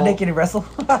get butt naked and wrestle.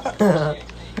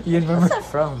 You remember? What's that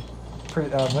from?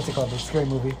 What's it called? The scary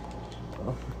movie.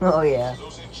 Oh, yeah.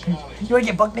 You wanna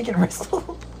get butt naked and wrestle?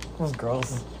 That was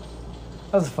gross.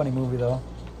 That was a funny movie though.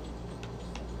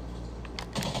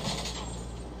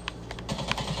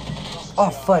 Oh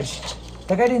fudge!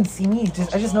 That guy didn't see me.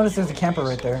 I just noticed there's a camper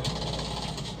right there.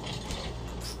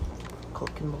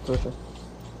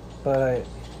 But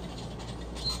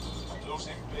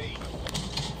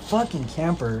fucking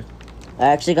camper. I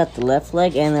actually got the left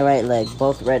leg and the right leg,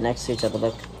 both right next to each other.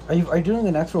 Look. Are you doing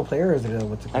an actual player or is it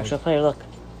what's it called? Actual player, look.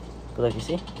 Good look, you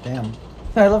see? Damn.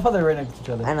 I love how they're right next to each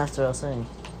other. And that's what I was saying.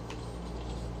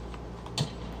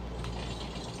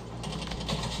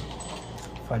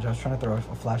 Fudge, I was trying to throw a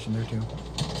flash in there too.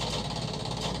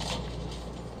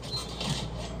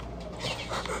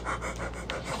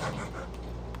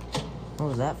 What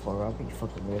was that for, Robert? You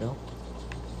fucking weirdo.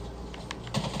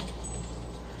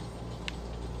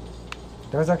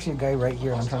 There was actually a guy right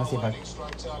here, and I'm trying to see if I...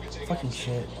 Fucking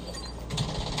shit.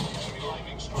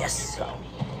 Yes!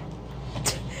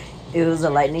 It was a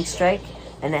lightning strike,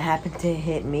 and it happened to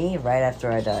hit me right after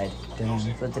I died. Damn. So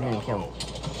it didn't even kill me.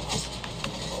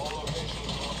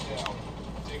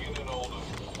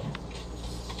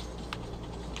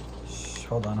 Shh,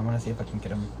 hold on, I'm gonna see if I can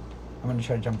get him. I'm gonna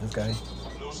try to jump this guy.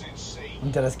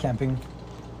 I'm dead as camping.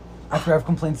 After I've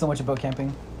complained so much about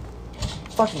camping.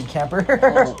 Fucking camper.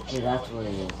 Oh, okay, that's what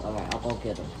it is. Alright, I'll go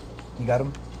get him. You got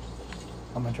him?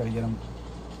 I'm gonna try to get him.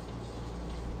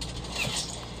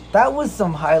 That was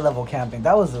some high level camping.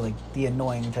 That was like the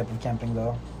annoying type of camping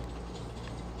though.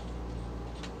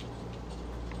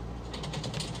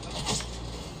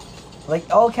 Like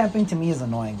all camping to me is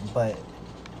annoying, but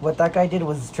what that guy did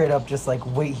was straight up just like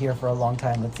wait here for a long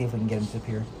time. Let's see if we can get him to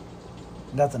appear.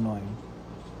 That's annoying.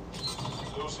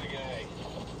 Losing A.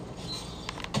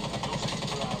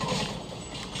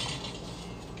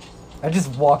 I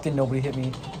just walked and nobody hit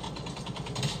me.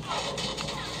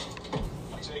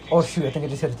 Oh shoot, I think I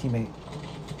just hit a teammate.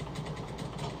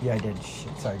 Yeah, I did.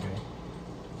 Shit, sorry, Jay.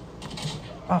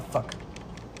 Oh, fuck.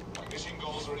 Mission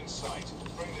goals are in sight.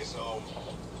 Bring this home.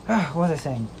 What was I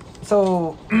saying?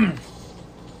 So,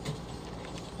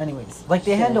 anyways, like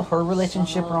they handle her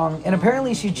relationship wrong, and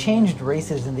apparently she changed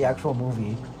races in the actual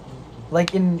movie.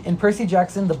 Like in Percy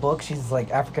Jackson, the book, she's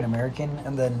like African American,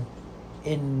 and then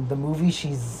in the movie,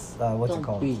 she's what's it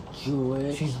called? Be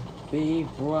Jewish. She's be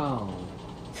brown.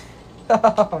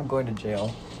 I'm going to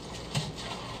jail.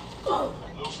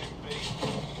 Losing B.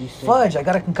 You said Fudge! I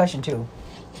got a concussion too.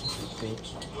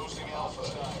 bitch. Losing Alpha.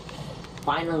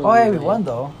 Finally. Oh yeah, we won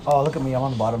though. Oh look at me, I'm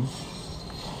on the bottom.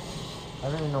 I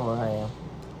don't even know where I am.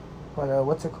 But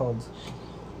what's it called?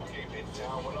 Keep it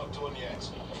down. We're not done yet.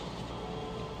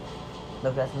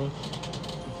 Look, that's me.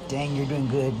 Dang, you're doing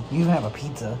good. You even have a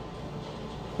pizza.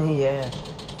 Yeah.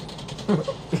 I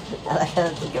like how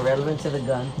it's like irrelevant to the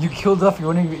gun. You killed off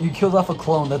you killed off a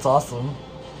clone. That's awesome.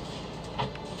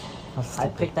 That's I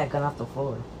stupid. picked that gun off the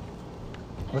floor.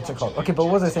 What's it called? Okay, but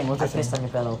what was I saying? What I was I pissed on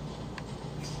saying? your pillow.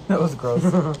 That was gross.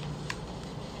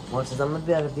 Well, since I'm gonna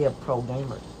be able to be a pro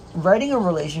gamer. Writing a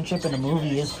relationship in a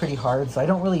movie is pretty hard, so I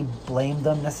don't really blame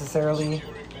them necessarily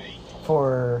Securing B.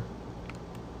 for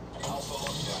Alpha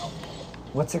lockdown.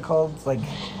 what's it called? Like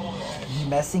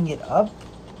messing it up,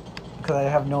 because I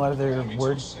have no other Enemy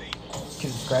word to C. to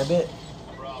describe it.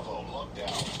 Bravo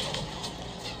lockdown.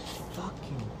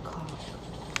 Fucking cock.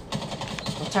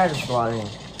 I'm tired of slaughtering.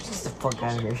 Just the fuck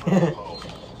out of here. Bravo.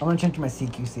 I'm gonna change to my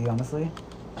CQC, honestly.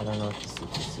 I don't know what the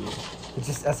CQC is. It's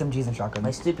just SMGs and My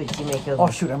shotguns. stupid teammate killed Oh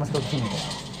me. shoot, I must go to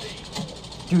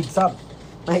teammate. Dude, stop.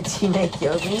 My teammate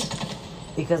killed me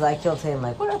because I killed him.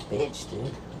 Like, what a bitch,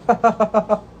 dude.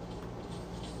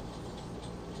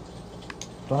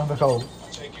 Don't have a go.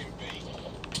 Taking B.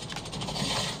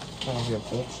 Oh, you're a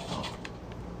bitch.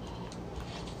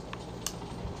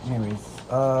 Anyways,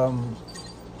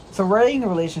 so writing a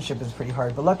relationship is pretty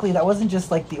hard, but luckily that wasn't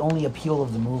just like the only appeal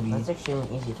of the movie. That's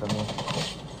extremely easy for me.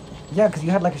 Yeah, because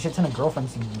you had like a shit ton of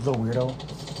girlfriends, you little weirdo.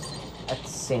 At the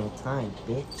same time,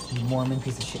 bitch. You Mormon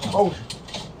piece of shit. Oh.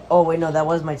 Oh, wait, no, that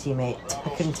was my teammate. I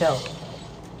couldn't tell.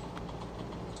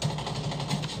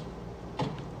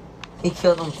 He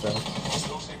killed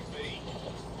himself. Losing B.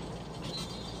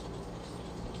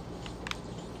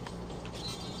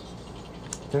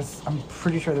 I'm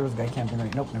pretty sure there was a guy camping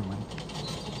right. Nope, never mind.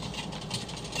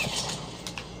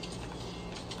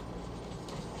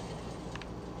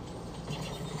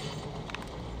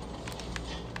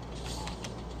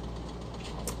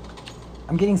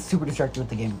 I'm getting super distracted with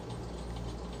the game.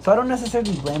 So I don't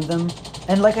necessarily blame them.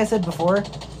 And like I said before,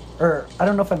 or I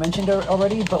don't know if I mentioned it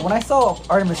already, but when I saw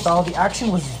Artemis Fowl, the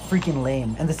action was freaking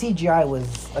lame. And the CGI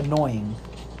was annoying.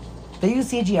 They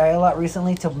use CGI a lot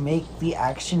recently to make the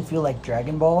action feel like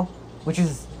Dragon Ball, which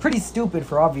is pretty stupid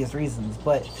for obvious reasons,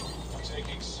 but...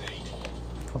 Taking C.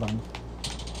 Hold on.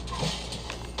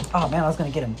 Oh man, I was gonna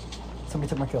get him. Somebody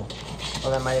took my kill. Oh,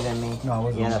 that might have been me. No, it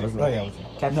wasn't. Yeah, that was me. Oh, yeah, it was you.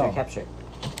 Capture, No. capture.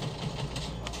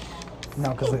 No,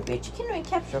 because Oh, it... bitch, you can't even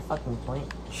capture a fucking point.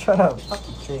 Shut up.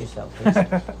 Fucking kill yourself,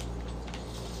 bitch.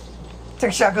 Take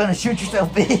a shotgun and shoot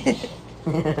yourself, bitch.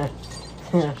 That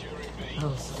Securing B.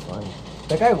 was funny.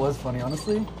 That guy was funny,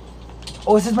 honestly.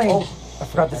 Oh, this is my... Oh. I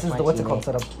forgot this That's is my the what's it called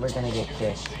teammate. setup. We're gonna get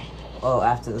kicked. Oh,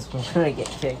 after this one, we're gonna get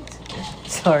kicked.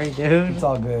 Sorry, dude. It's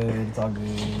all good. It's all good.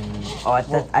 Oh, I Well,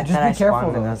 thought I just thought be I careful,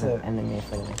 spawned though, another that's it. enemy in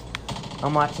front of me.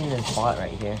 I'm watching this bot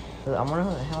right here. I wonder who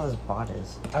the hell this bot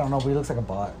is. I don't know, but he looks like a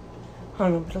bot. I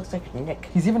don't know, it looks like Nick.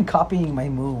 He's even copying my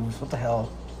moves. What the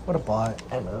hell? What a bot.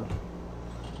 I know.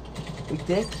 We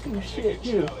did some shit,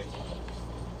 too. Charlie.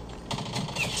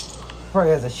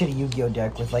 Probably has a shitty Yu-Gi-Oh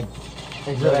deck with like...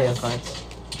 There's Really? video cards.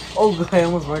 Oh, God, I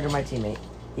almost murdered my teammate.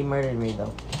 He murdered me,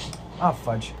 though. Oh,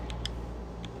 fudge.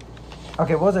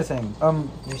 Okay, what was I saying?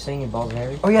 You're saying your balls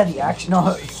hairy? Oh yeah, the action. No,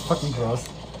 it's fucking gross.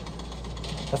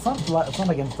 That's not. It's not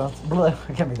against us.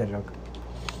 I can't make that joke.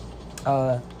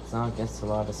 It's not against the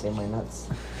law to say my nuts.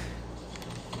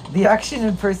 The action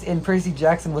in Percy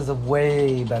Jackson was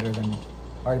way better than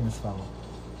Artemis Fowl.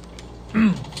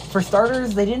 For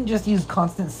starters, they didn't just use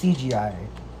constant CGI.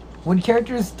 When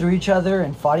characters threw each other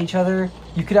and fought each other,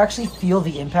 you could actually feel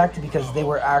the impact because they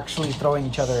were actually throwing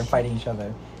each other and fighting each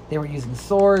other. They were using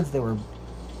swords, they were...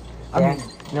 Yeah.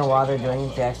 While they're doing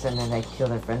it, they accidentally they kill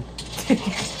their friend.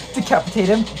 decapitate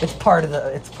him. It's part of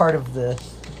the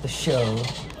show.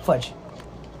 Fudge.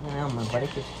 I know, my buddy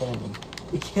keeps killing me.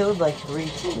 He killed like 3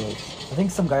 teammates. I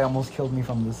think some guy almost killed me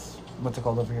from this. What's it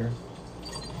called over here?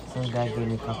 Some guy gave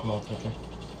me cockroach with it.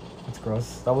 That's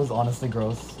gross. That was honestly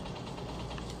gross.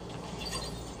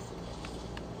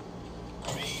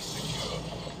 B secure.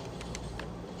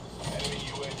 Enemy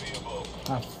UAV above.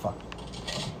 Ah, fuck.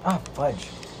 Ah, fudge.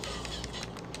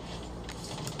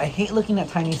 I hate looking at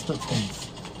tiny split screens.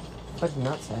 But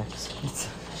nutsacks.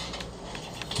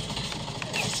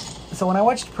 So when I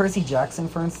watched Percy Jackson,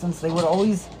 for instance, they would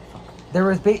always...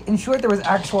 in short, there was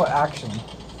actual action.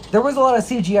 There was a lot of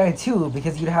CGI too,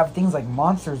 because you'd have things like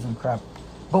monsters and crap.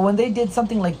 But when they did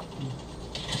something like...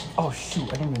 Oh shoot,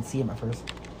 I didn't even see him at first.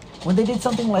 When they did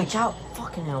something like... Watch out!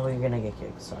 Fucking hell, you're gonna get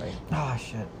kicked. Sorry. Ah,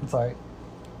 shit. I'm sorry.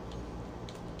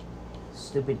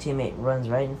 Stupid teammate runs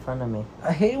right in front of me.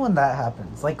 I hate when that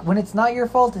happens. Like, when it's not your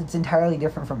fault, it's entirely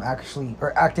different from actually...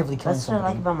 Or actively killing That's what I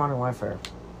somebody. like about Modern Warfare.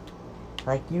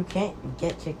 Like, you can't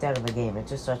get kicked out of the game. It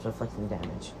just starts reflecting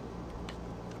damage.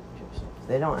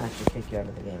 They don't actually kick you out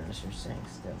of the game, as you're saying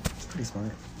still. It's pretty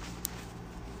smart.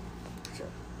 Sure.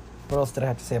 What else did I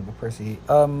have to say about Percy?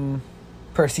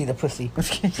 Percy the pussy. I'm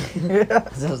just kidding.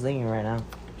 That's what I was thinking right now.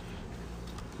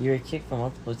 You were kicked from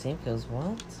multiple team kills.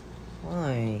 What?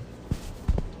 Why?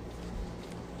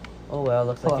 Oh well,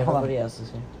 looks like Hold on. everybody else is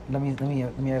here. Let me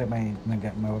edit my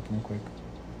weapon real quick.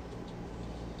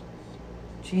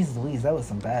 Jeez Louise, that is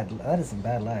some bad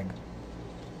lag.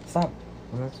 Stop.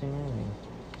 I'm not doing anything.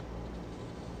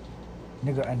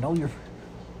 Nigga, I know you're...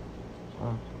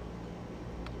 Oh.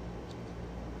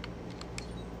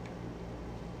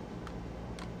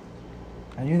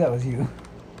 I knew that was you.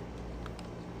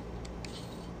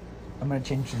 I'm gonna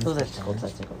change this. Oh, that's cold.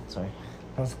 Sorry.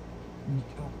 I was...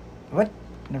 What?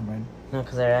 Never mind. No,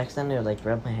 because I accidentally like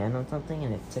rubbed my hand on something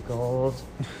and it tickled.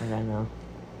 And I know.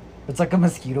 It's like a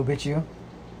mosquito bit you.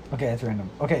 Okay, that's random.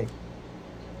 Okay.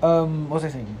 What was I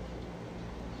saying?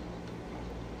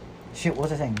 Shit, what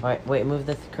was I saying? Alright, wait, move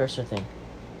the cursor thing.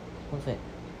 Move it.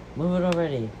 Move it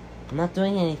already. I'm not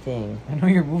doing anything. I know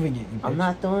you're moving it, you bitch. I'm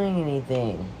not doing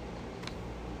anything.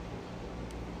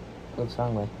 Oops,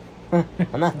 wrong way.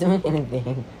 I'm not doing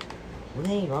anything.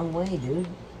 Hey, wrong way, dude.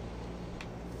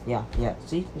 Yeah.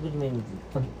 See? Look what you made me do.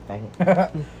 Fucking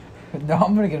faggot. No,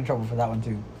 I'm gonna get in trouble for that one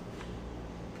too.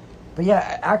 But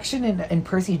yeah, action in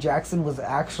Percy Jackson was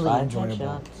actually 5 enjoyable.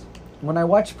 headshots. When I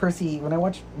watched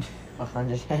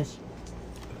 100 heads.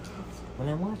 When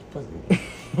I watch Pussy.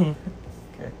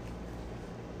 Okay.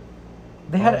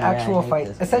 They had Oh, yeah, actual I hate fight.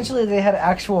 this game. Essentially, they had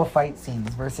actual fight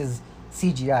scenes versus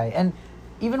CGI. And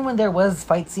even when there was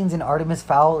fight scenes in Artemis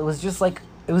Fowl, it was just like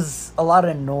it was a lot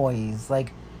of noise.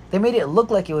 Like they made it look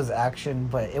like it was action,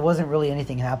 but it wasn't really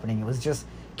anything happening. It was just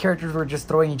characters were just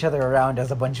throwing each other around as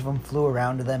a bunch of them flew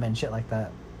around to them and shit like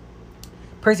that.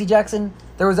 Percy Jackson,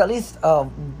 there was at least a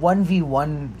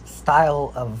 1v1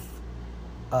 style of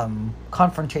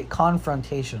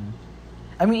confrontation.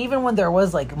 I mean, even when there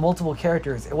was like multiple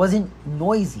characters, it wasn't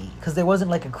noisy because there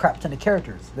wasn't like a crap ton of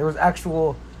characters. There was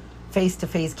actual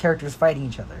face-to-face characters fighting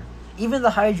each other. Even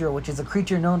the Hydra, which is a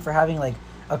creature known for having like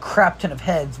a crap ton of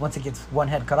heads, once it gets one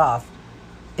head cut off,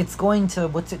 it's going to,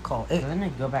 what's it called? Doesn't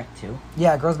it go back too?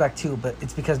 Yeah, it grows back too, but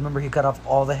it's because remember he cut off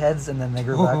all the heads and then they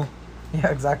grew back. Yeah,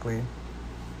 exactly.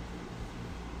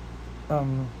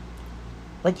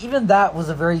 Like even that was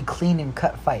a very clean and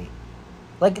cut fight.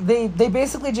 Like they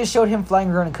basically just showed him flying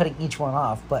around and cutting each one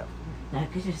off, but I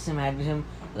could just imagine him,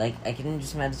 like, I can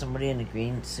just imagine somebody in a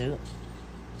green suit,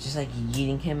 just like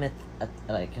yeeting him at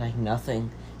like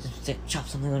nothing, just like chop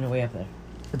something on the way up there.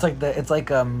 it's like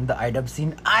the iDub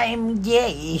scene. I'm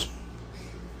gay.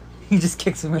 He just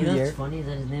kicks him in You know the what's air. funny?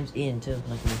 That his name's Ian too,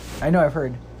 like me. I know, I've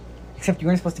heard. Except you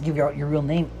weren't supposed to give your real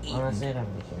name. Honestly, I don't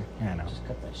really care. Yeah, I know. Just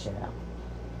cut that shit out.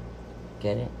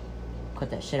 Get it?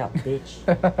 Cut that shit out,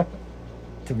 bitch.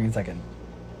 Took me a second.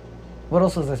 What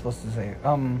else was I supposed to say?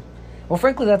 Well,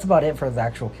 frankly, that's about it for the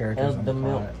actual characters. on the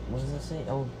plot. What does it say?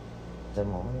 Oh,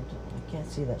 Demolidor. I can't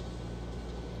see that.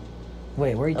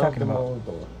 Wait, where are you talking about?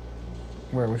 Demolidor.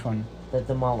 Where? Which one? The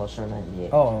Demolisher 98.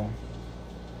 Oh.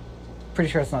 Pretty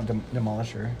sure it's not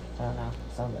Demolisher. I don't know.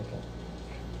 Sounds like it.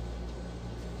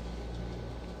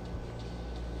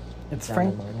 It's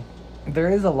Sounded Frank. like There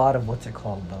is a lot of what's it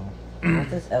called though. it. What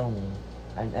does L mean?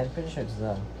 I'm pretty sure it's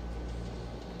the.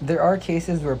 There are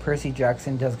cases where Percy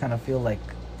Jackson does kind of feel like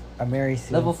A Mary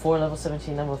Sue. Level 4, level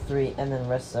 17, level 3, and then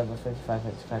rest level 55,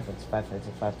 55, 55,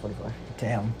 55, 44.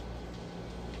 Damn.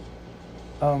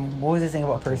 What was the thing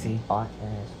about Percy? Bot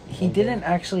He didn't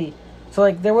actually. So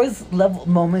like there was level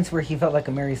moments where he felt like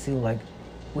a Mary Sue. Like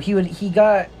when he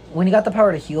got the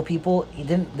power to heal people. They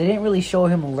didn't really show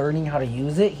him learning how to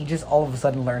use it. He just all of a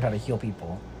sudden learned how to heal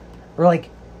people, or like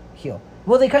heal.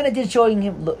 Well, they kind of did show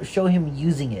him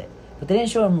using it, but they didn't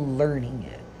show him learning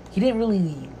it. He didn't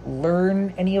really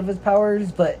learn any of his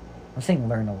powers, but I'm saying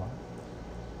learn a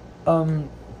lot.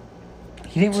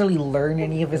 He didn't really learn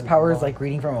any of his powers like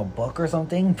reading from a book or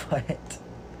something, but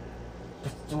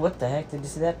What the heck? Did you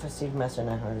see that? Prestige Master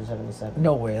 977.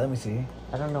 no way. Let me see.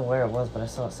 I don't know where it was, but I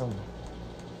saw it somewhere.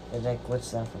 It like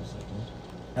glitched out for a second.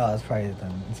 No, that's probably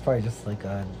them. It's probably just like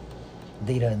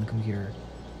data in the computer.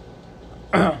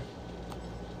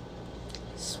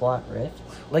 SWAT Rift?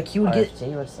 Like he would get.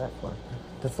 RFT? What's that for?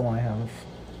 That's the one I have.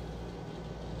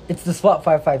 It's the SWAT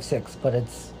 556, but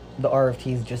it's the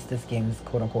RFT is just this game's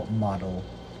quote unquote model.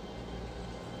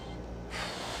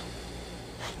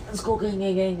 Let's go, gang.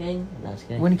 No, just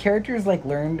kidding. When characters like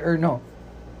learned, or no,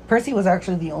 Percy was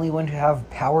actually the only one to have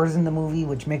powers in the movie,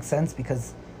 which makes sense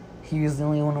because he was the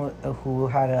only one who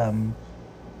had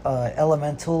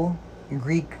elemental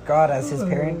Greek god as his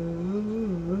parent.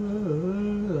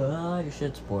 Your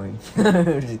shit's boring.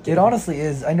 It honestly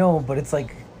is. I know, but it's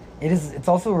like it is. It's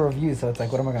also a review, so it's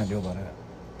like, what am I gonna do about it?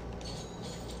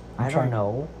 I don't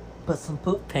know. Put some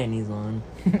poop panties on.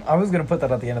 I was gonna put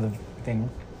that at the end of the thing.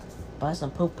 Buy some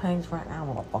poop panties right now,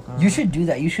 motherfucker. You should do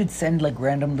that. You should send like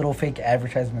random little fake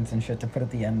advertisements and shit to put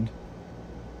at the end.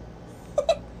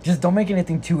 Just don't make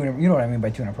anything too. You know what I mean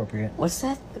by too inappropriate. What's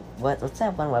that? What's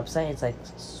that one website? It's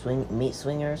like Meat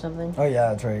Swinger or something. Oh yeah,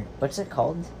 that's right. What's it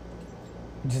called?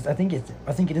 I think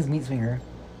it is Meat Swinger.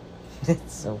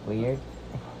 It's so weird.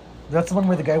 That's the one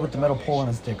where the guy with the metal pole on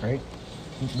his dick, right?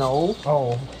 No,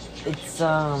 Oh, it's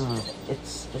a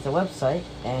website,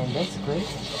 and basically,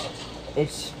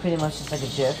 it's pretty much just like a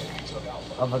gif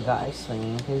of a guy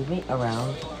swinging his meat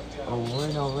around over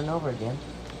and over and over again.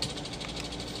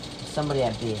 Somebody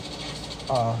at B.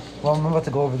 well, I'm about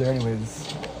to go over there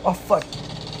anyways. Oh fuck!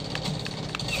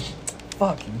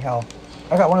 Fucking hell!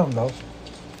 I got one of them though.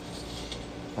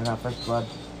 I got first blood.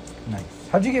 Nice.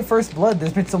 How'd you get first blood?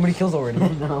 There's been so many kills already.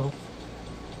 No.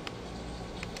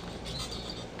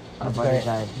 I've already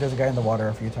died. There's a guy in the water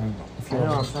a few times. I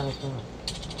know, I'm trying to kill him.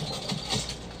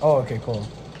 Oh, okay, cool.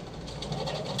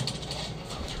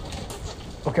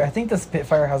 Okay, I think the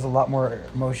Spitfire has a lot more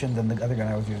motion than the other gun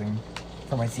I was using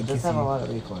for my CQC. It does have a lot of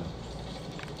recoil.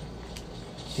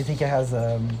 Do you think it has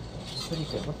It's pretty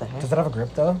good. What the heck? Does it have a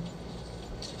grip though?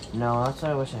 No, that's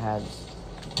what I wish I had.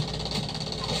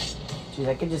 Dude,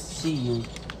 I could just see you,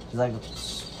 like,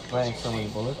 spraying so many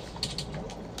bullets.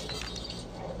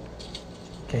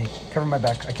 Okay, cover my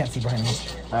back. I can't see behind me.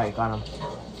 Alright, got him.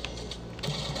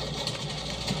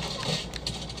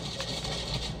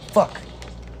 Fuck.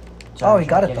 John, Oh, he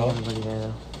got it, getting though. everybody there,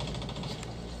 though.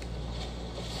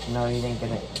 No, you didn't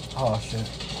get it. Oh shit.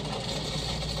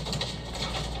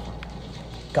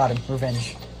 Got him.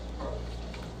 Revenge.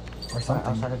 Or I'll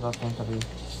something. try to go up and cover you.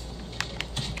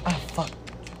 Ah, fuck.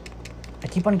 I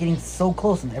keep on getting so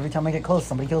close, and every time I get close,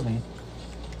 somebody kills me.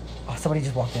 Oh, somebody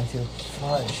just walked in too.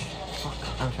 Fudge.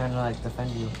 Fuck, I'm trying to, like,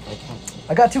 defend you. I can't.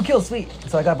 I got 2 kills, sweet.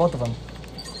 So I got both of them.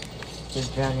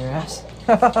 Just drown your ass.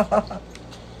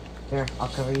 Here, I'll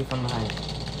cover you from behind.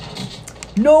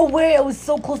 No way! I was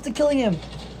so close to killing him.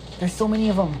 There's so many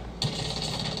of them.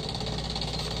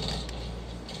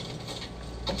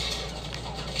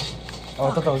 Oh,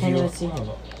 I thought that was Can't you. even see him.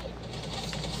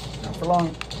 Not for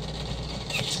long.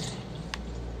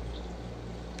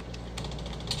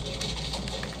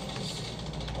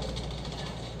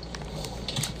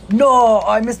 No!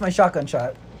 I missed my shotgun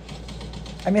shot.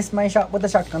 I missed my shot with the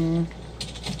shotgun.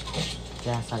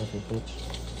 Yeah, sorry, bitch.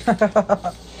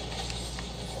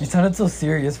 You sounded so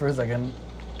serious for a second.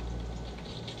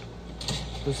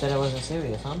 Who said I wasn't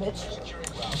serious, huh, bitch?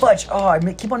 Fudge! Oh,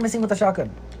 keep on missing with the shotgun.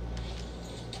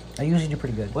 I usually do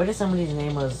pretty good. What if somebody's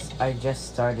name was I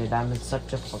just started? I'm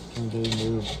such a fucking gay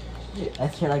noob. I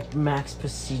feel like max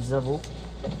prestige level.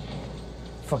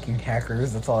 Fucking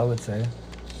hackers, that's all I would say.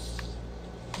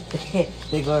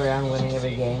 They go around winning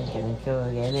every game, getting killed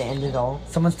again, they end it all.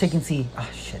 Someone's taking C. Ah,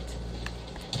 shit.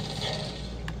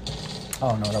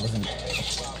 Oh no, that wasn't.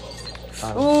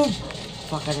 Ooh!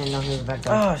 Fuck, I didn't know he was back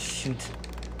there. Ah, shoot.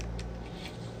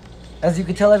 As you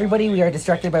can tell, everybody, we are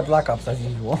distracted by Black Ops as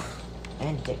usual.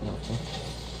 And Dick Milton.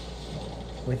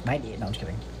 With my no, I'm just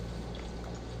kidding.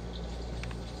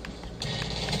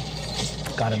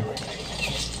 Got him.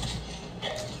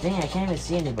 Dang, I can't even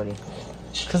see anybody.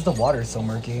 Because the water is so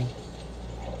murky.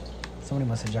 Somebody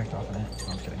must have jacked off in it. No,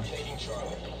 I'm just kidding. Taking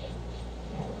Charlie.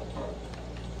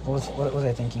 What was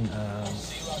I thinking?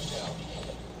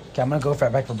 Okay, I'm gonna go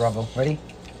back for Bravo. Ready?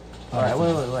 Alright,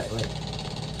 wait.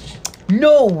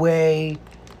 No way!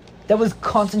 That was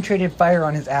concentrated fire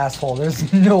on his asshole.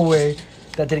 There's no way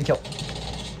that didn't kill.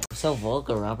 So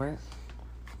vulgar, Robert.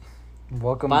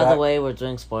 Welcome By back. the way, we're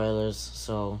doing spoilers,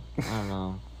 so I don't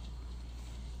know.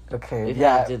 Okay, We've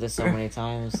yeah. had to do this so many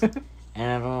times, and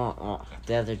I don't know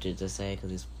the other dude to say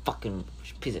because he's fucking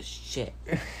piece of shit.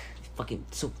 He's fucking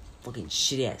so fucking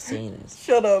shitty at saying this.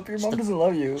 Shut up, your mom doesn't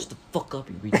love you. Shut the fuck up,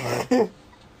 you retard.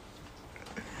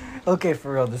 Okay,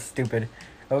 for real, this is stupid.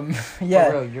 Yeah,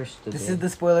 For real, you're stupid. this is the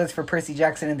spoilers for Percy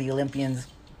Jackson and the Olympians.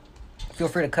 Feel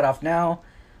free to cut off now.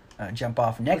 Jump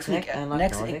off next Look, week. I like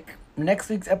Next Nordic. week. Next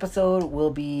week's episode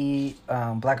will be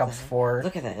Black Ops 4.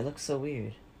 Look at that, it looks so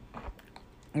weird.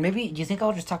 Maybe, do you think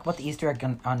I'll just talk about the Easter egg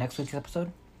on next week's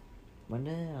episode? When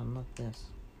did I unlock this?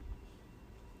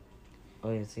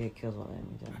 Oh yeah, see it kills all the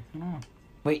enemies. I don't know.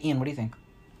 Wait, Ian, what do you think?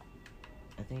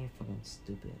 I think you're fucking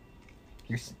stupid.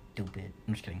 You're stupid.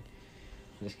 I'm just kidding.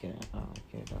 Just kidding. I don't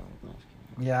care about it. No, just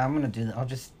kidding. Yeah, I'm gonna do that. I'll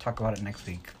just talk about it next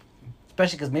week.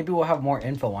 Especially because maybe we'll have more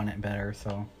info on it better,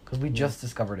 so... Because we just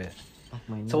discovered it. Like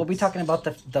my So we'll be nuts. talking about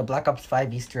the Black Ops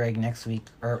 5 Easter egg next week,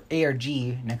 or ARG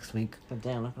next week, But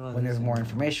damn, look at all when these there's more things.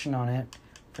 information on it.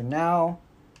 For now,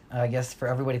 I guess for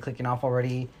everybody clicking off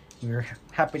already, we're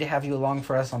happy to have you along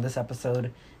for us on this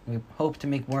episode. We hope to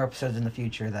make more episodes in the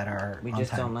future that are We on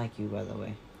just time. don't like you, by the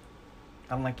way.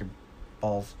 I don't like your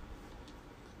balls.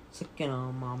 Sucking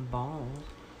on my balls.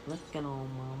 Looking on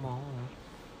my balls.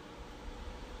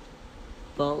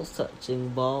 Balls touching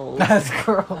balls. That's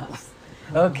gross.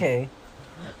 Okay.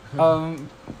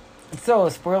 So,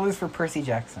 spoilers for Percy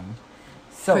Jackson.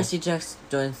 So, Percy Jackson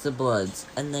joins the Bloods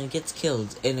and then gets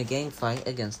killed in a gang fight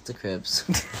against the Crips.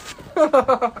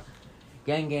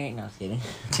 Gang, no, I was kidding.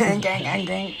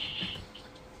 gang.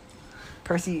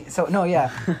 Percy, so, no,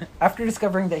 yeah. After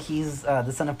discovering that he's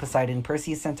the son of Poseidon,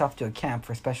 Percy is sent off to a camp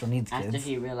for special needs kids. After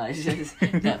he realizes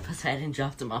that Poseidon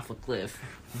dropped him off a cliff.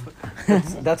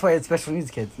 That's why it's special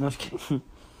needs kids. No, just kidding.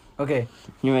 Okay.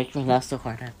 You make me laugh so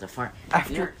hard I have to fart.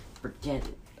 After- You're- forget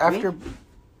it. After... 3,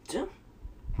 2,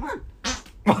 1.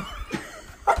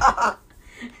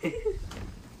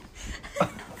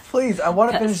 Please, I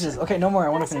want to finish this. Okay, no more. I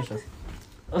want to finish this.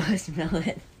 Oh, I smell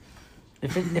it.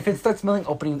 If it starts smelling,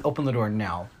 open the door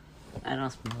now. I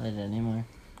don't smell it anymore.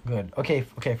 Good. Okay,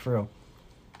 for real.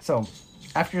 So,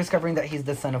 after discovering that he's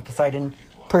the son of Poseidon,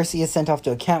 Percy is sent off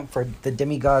to a camp for the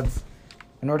demigods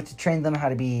in order to train them how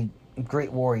to be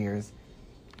great warriors.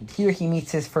 Here he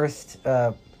meets his first...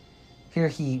 here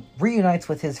he reunites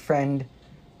with his friend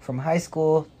from high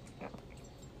school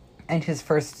and his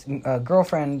first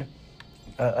girlfriend,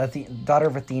 daughter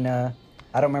of Athena.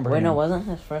 I don't remember her Wait, no, name. wasn't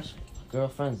his first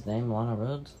girlfriend's name Lana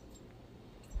Rhodes?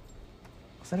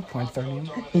 Was that a porn star name?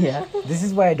 Yeah. This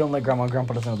is why I don't let Grandma and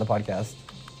Grandpa listen to the podcast.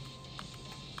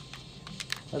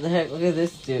 What the heck? Look at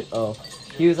this dude. Oh,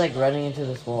 he was like running into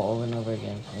this wall over and over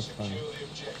again. It's funny.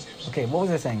 Okay, what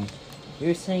was I saying? You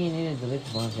were saying you needed to delete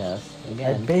the podcast I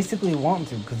again. basically want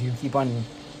to, because you keep on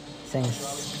saying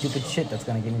stupid shit that's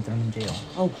gonna get me thrown in jail.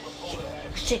 Oh,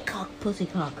 shit cock, pussy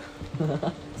cock.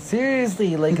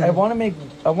 Seriously, like, I want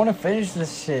to finish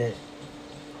this shit.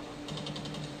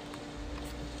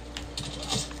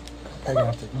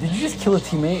 Did you just kill a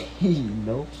teammate?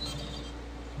 Nope.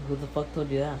 Who the fuck told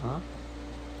you that, huh?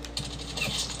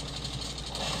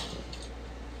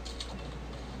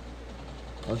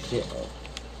 Oh shit.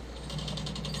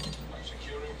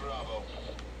 Securing Bravo.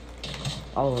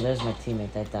 Oh, there's my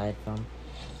teammate that died from.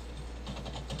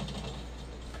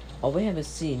 All we have is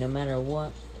C, no matter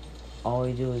what. All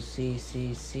we do is C,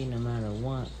 C, C, no matter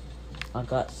what. I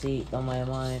got C on my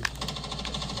mind.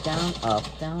 Down,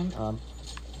 up, down, up.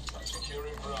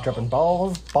 Securing Bravo. Dropping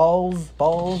balls.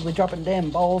 We're dropping damn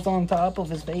balls on top of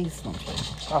his face. No, I'm kidding.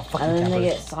 Oh, fucking And then they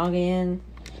campers. get soggy in.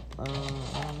 I don't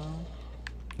know.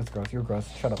 That's gross. You're gross.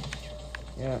 Shut up.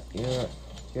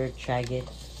 You're chaggy.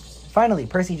 Finally,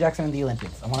 Percy Jackson and the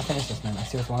Olympians. I want to finish this, man. I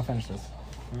seriously want to finish this.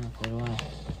 Yeah, so do I.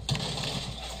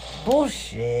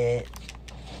 Bullshit.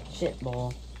 Shit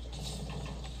ball.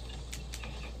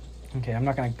 Okay, I'm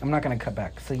not gonna cut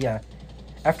back. So yeah,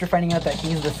 after finding out that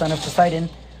he's the son of Poseidon,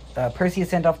 Percy is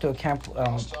sent off to a camp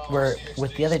where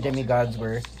with the other demigods,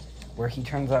 where he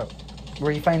finds out.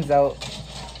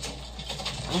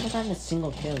 I haven't gotten a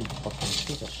single kill, you fucking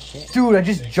piece of shit. Dude, I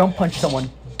just jump punched someone,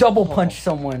 double punched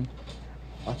someone.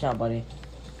 Watch out, buddy.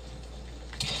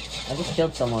 I just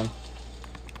killed someone.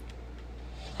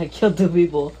 I killed 2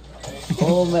 people.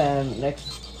 Oh man, next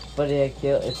buddy I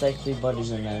kill. It's like 3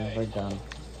 buddies and then we're done.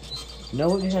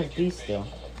 Nobody has B still.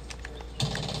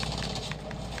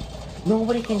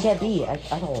 Nobody can get B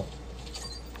at all.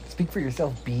 Speak for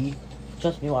yourself, B.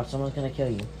 Trust me, watch. Someone's gonna kill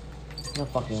you. No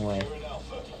fucking way.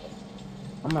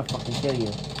 I'm gonna fucking kill you.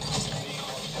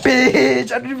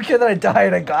 Bitch! I didn't even care that I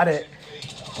died. I got it.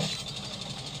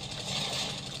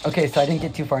 Okay, so I didn't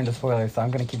get too far into spoilers, so I'm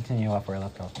gonna continue off where I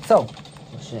left off. So,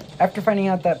 Oh shit. after finding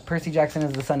out that Percy Jackson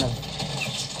is the son of...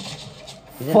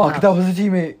 He didn't Fuck, have- that was a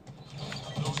teammate.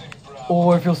 Oh,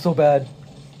 I feel so bad.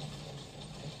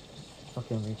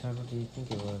 Fucking retard. What do you think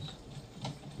it was?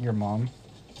 Your mom.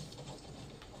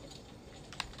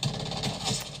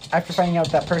 After finding out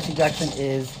that Percy Jackson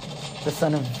is the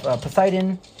son of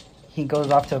Poseidon, he goes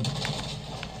off to...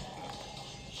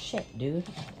 Shit, dude.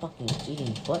 Fucking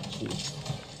eating butt cheeks.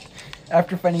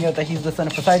 After finding out that he's the son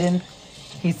of Poseidon,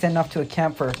 he's sent off to a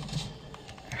camp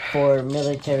For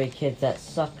military kids that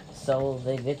suck, so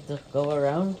they get to go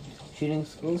around shooting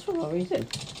schools for no reason.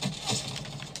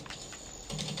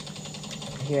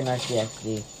 Here in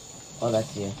RCXD. Oh,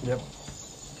 that's you. Yep.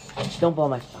 Don't blow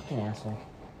my fucking asshole.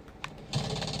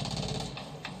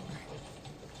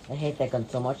 I hate that gun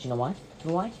so much. You know why? You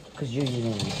know why? Because you're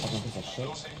using it, you fucking piece of shit.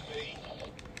 Losing B.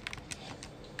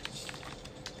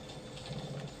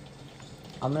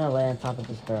 I'm gonna lay on top of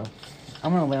this barrel.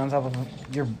 I'm gonna lay on top of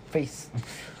your face.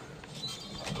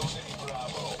 Losing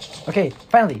Bravo. Okay,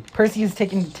 finally, Percy is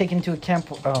taken to a camp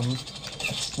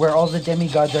where all the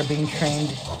demigods are being trained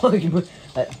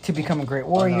to become great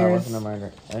Oh, no, it warriors. wasn't a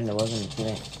murder. I mean, it wasn't a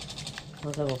killing.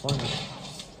 What's up with one?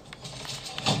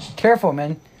 Careful,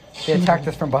 man. They attacked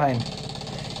us from behind.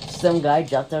 Some guy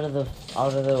jumped out of the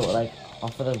like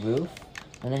off of the roof,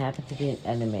 and it happened to be an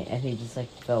enemy, and he just like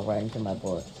fell right into my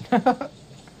bullet.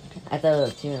 I thought it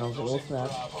was a team, and I was like, "Oh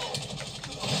snap!"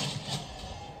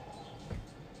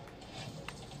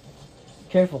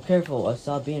 Careful, careful! I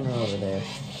saw a bean run over there.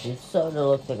 It sort of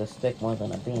looks like a stick more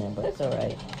than a bean, but it's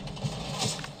alright.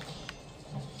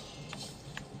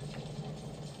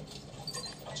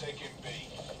 I'm taking B.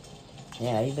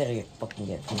 Yeah, you better fucking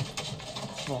get me.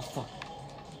 Oh fuck!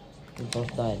 We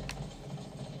both died.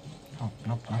 Oh,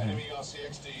 nope, not him. Enemy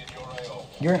RCXD in your AO.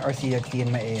 You're an RCXD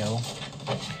in my AO.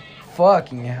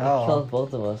 Fucking I hell. killed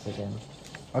both of us again.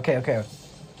 Okay, okay.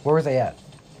 Where was I at?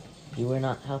 You were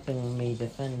not helping me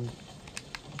defend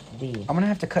D. I'm gonna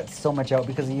have to cut so much out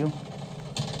because of you.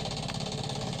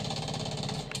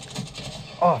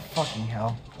 Oh, fucking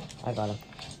hell. I got him.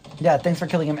 Yeah, thanks for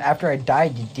killing him after I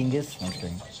died, you dingus. No, I'm just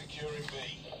kidding. Securing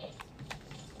B.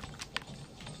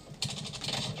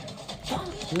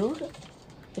 Fuck, dude!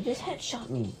 It just headshot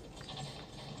me.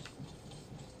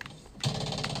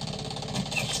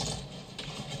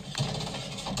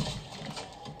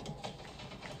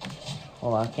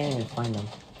 Oh, I can't even find them.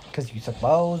 Because you suck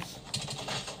balls.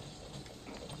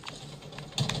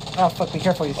 Oh, fuck, be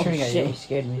careful, he's Oh shooting shit, at you you.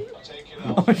 scared me. Taking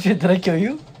out. Oh shit, did I kill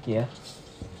you? Yeah.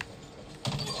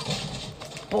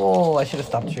 Oh, I should have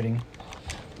stopped shooting.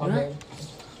 Okay.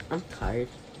 I'm tired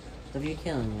of you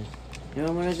killing me. You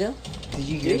know what I'm gonna do? Did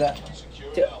you hear that?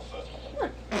 Securing Alpha.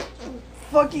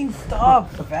 Fucking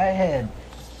stop, fathead.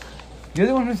 You're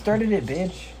the one who started it,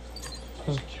 bitch.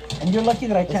 And you're lucky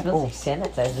that I It can't. smells Oh, like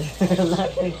sanitizer. I'm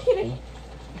not even kidding.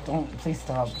 don't. Please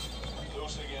stop.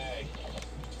 Losing A.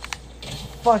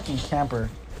 Fucking camper.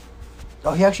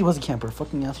 Oh, he actually was a camper.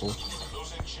 Fucking asshole.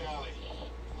 Losing Charlie.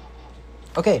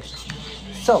 Okay,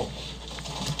 so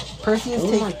Percy is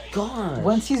Oh taken. my god.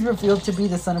 Once he's revealed to be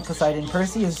the son of Poseidon,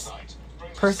 Percy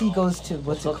goes to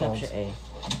what's it Go called? capture A.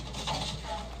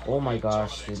 Oh my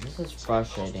gosh, dude, this is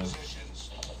frustrating. Positions.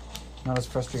 Not as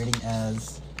frustrating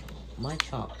as. My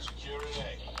chops. Securing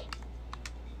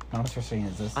A. Not as frustrating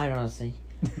as this. I don't honestly.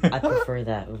 I prefer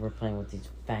that over playing with these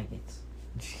faggots.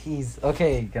 Jeez.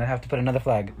 Okay, gonna have to put another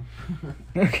flag.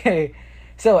 Okay,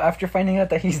 so after finding out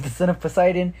that he's the son of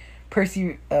Poseidon,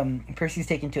 Percy's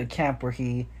taken to a camp where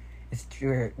he is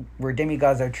where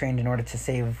demigods are trained in order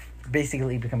to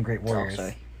basically become great warriors.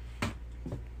 sorry.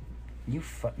 You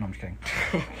no, I'm just kidding.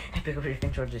 I pick up your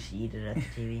control, just eat it at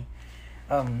the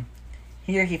TV.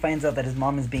 Here he finds out that his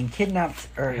mom is being kidnapped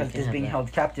or You can is have being that.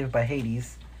 held captive by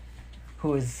Hades,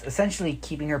 who is essentially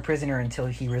keeping her prisoner until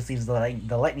he receives the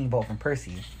lightning bolt from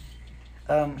Percy.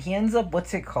 He ends up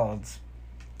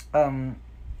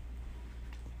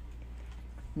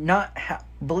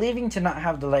believing to not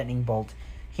have the lightning bolt.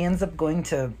 He ends up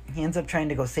trying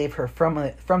to go save her from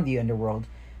the underworld,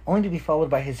 only to be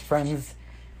followed by his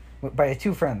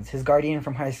two friends, his guardian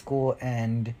from high school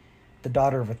and the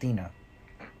daughter of Athena.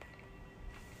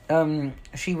 They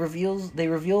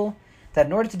reveal that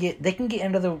in order to they can get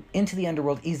into the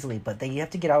underworld easily, but they have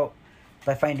to get out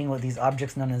by finding what these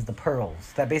objects known as the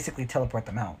pearls that basically teleport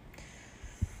them out.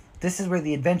 This is where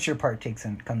the adventure part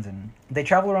comes in. They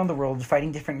travel around the world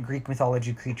fighting different Greek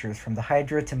mythology creatures from the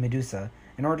Hydra to Medusa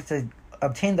in order to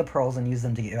obtain the pearls and use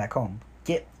them to get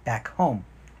back home.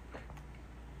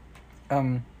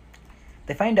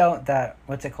 They find out that,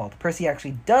 Percy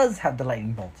actually does have the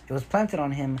lightning bolt. It was planted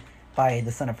on him by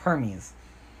the son of Hermes,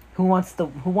 who wants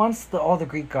all the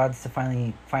Greek gods to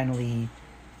finally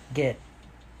get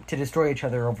to destroy each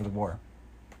other over the war.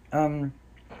 Oh my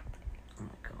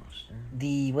gosh.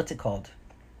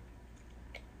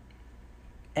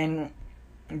 And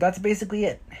that's basically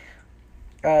it.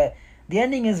 The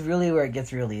ending is really where it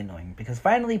gets really annoying, because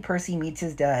finally Percy meets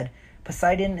his dad.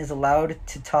 Poseidon is allowed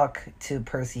to talk to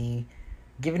Percy,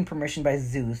 given permission by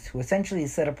Zeus, who essentially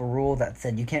set up a rule that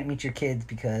said you can't meet your kids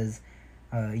because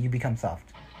you become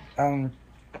soft.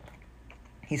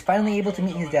 He's finally able to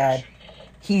meet his dad.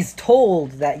 He's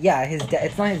told that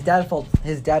it's not his dad's fault.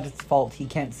 His dad's fault. He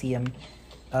can't see him.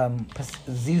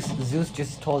 Zeus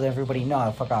just told everybody,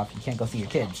 no, fuck off. You can't go see your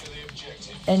kids.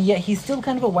 And yet he's still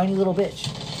kind of a whiny little bitch.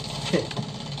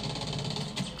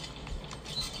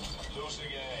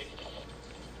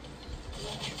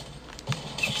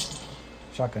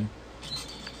 Shotgun.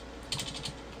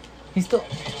 He's still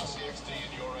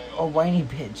a whiny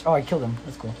bitch. Oh, I killed him.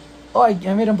 That's cool. Oh, I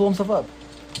made him blow himself up.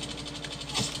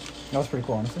 That was pretty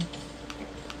cool, honestly.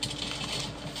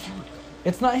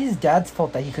 It's not his dad's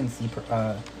fault that he couldn't see.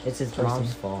 It's his Percy.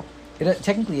 mom's fault. It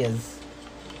technically is.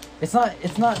 It's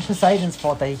not Poseidon's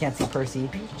fault that he can't see Percy.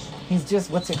 He's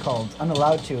just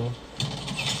unallowed to.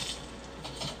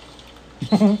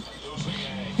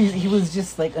 he was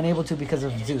just unable to because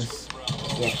of Zeus.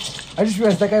 Yeah. I just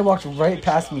realized that guy walked right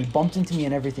past me, bumped into me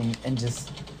and everything, and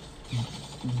just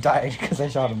died because I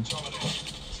shot him.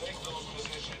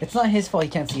 It's not his fault he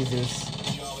can't see Zeus.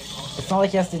 It's not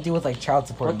like he has to deal with child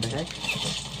support. What the heck?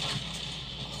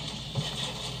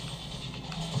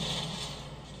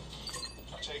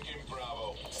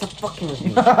 Stop fucking with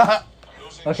me.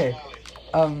 Okay.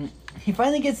 He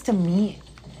finally gets to meet,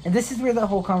 and this is where the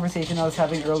whole conversation I was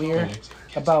having earlier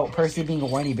about Percy being a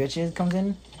whiny bitch comes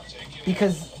in,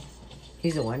 because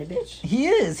He's a whiny bitch? he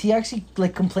is. He actually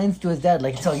complains to his dad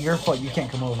it's all your fault you can't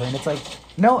come over, and it's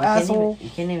no, asshole. You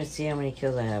can't even see how many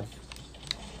kills I have.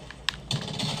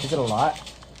 Is it a lot?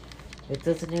 It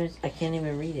doesn't even. I can't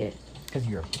even read it. Because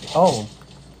you're. Oh,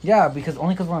 yeah. Because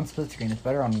we're on split screen. It's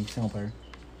better on single player.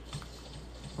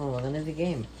 Oh, well, then end the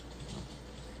game.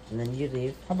 And then you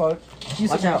leave. How about you?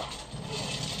 Watch out!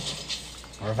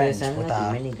 Revenge Sounded with like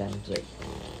a that. minigun.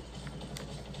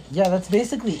 Yeah, that's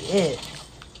basically it.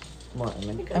 What, a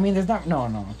minigun? I mean, there's not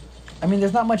no. I mean,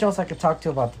 there's not much else I could talk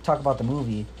about the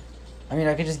movie. I mean,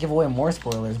 I could just give away more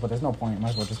spoilers, but there's no point.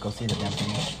 Might as well just go see the damn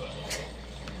thing.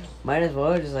 Might as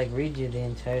well just read you the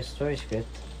entire story script.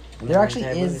 There actually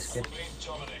entire movie is. script.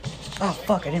 Oh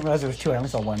fuck! I didn't realize there was two. I only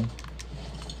saw one.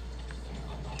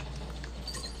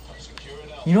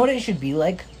 You know what it should be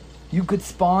like? You could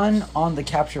spawn on the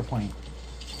capture point.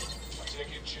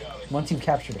 Once you've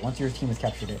captured it. Once your team has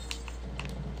captured it.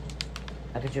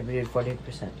 I contributed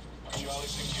 40%.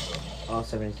 Oh,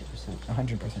 72%.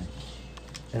 100%.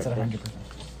 Instead of 100%.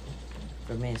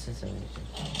 For me, it's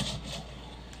 72%.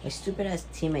 My stupid ass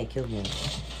teammate killed me.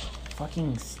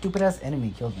 Fucking stupid ass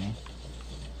enemy killed me.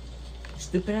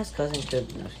 Stupid ass cousin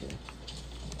killed me. No, just kidding.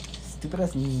 Stupid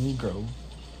ass Negro.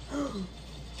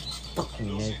 Fucking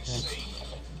nerd.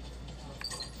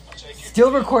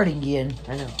 Still recording, Ian.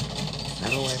 I know. I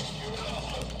know where.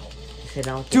 Sit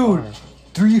down with the Dude, car.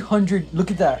 300.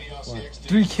 Look at that. What?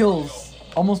 3 kills.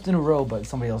 Almost in a row, but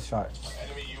somebody else shot.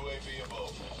 Enemy UAV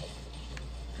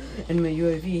above. Enemy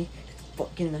UAV. It's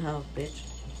fucking in the house, bitch.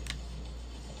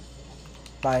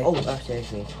 Bye. Oh,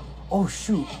 actually. Oh,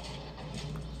 shoot.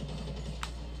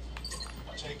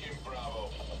 Taking Bravo.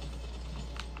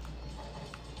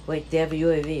 Wait, they have a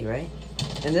UAV, right?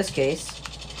 In this case.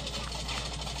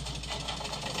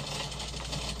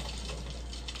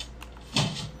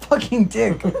 Fucking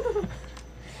dick.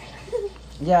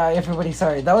 Yeah, everybody,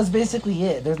 sorry. That was basically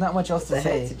it. There's not much else to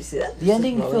say. Did you see that? The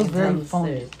ending Just feels rolling very down the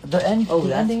phony. stairs. The end. Oh, the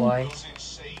that's ending, why.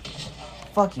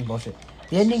 Fucking bullshit.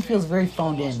 The ending feels very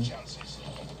phoned in.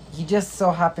 He just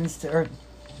so happens to, or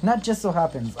not just so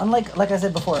happens. Unlike, like I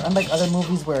said before, unlike other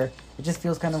movies where it just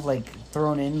feels kind of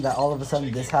thrown in that all of a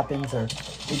sudden this happens, or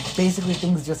it basically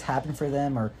things just happen for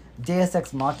them, or Deus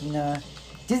Ex Machina.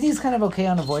 Disney's kind of okay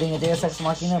on avoiding a Deus Ex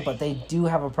Machina, but they do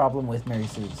have a problem with Mary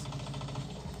Sue's.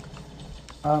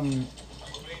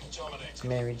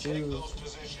 Mary Jew.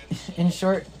 In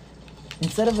short,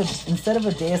 instead of a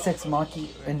Deus Ex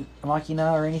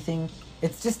Machina or anything,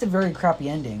 it's just a very crappy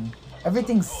ending.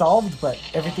 everything's solved, but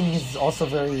everything is also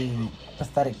very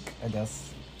pathetic, I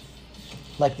guess.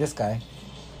 Like this guy.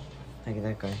 Like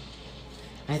that guy.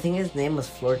 I think his name was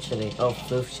Floor Chili. Oh,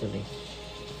 Floof Chili.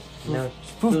 No,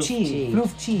 Floof Chi.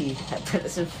 Floof Chi. I thought it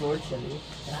said Floor Chili.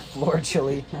 Floor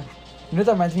Chili. You know what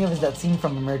that reminds me of is that scene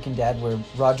from American Dad where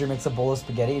Roger makes a bowl of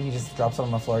spaghetti and he just drops it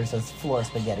on the floor and says, floor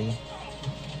spaghetti.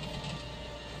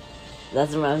 That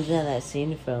reminds me of that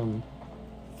scene from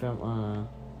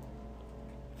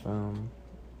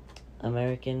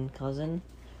American Cousin,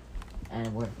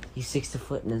 and where he sticks the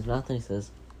foot in his mouth and he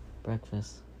says,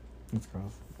 breakfast. That's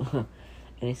gross. And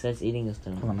he starts eating his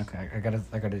stomach. Hold on, okay, I gotta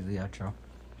do the outro.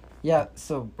 Yeah,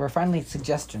 so we're finally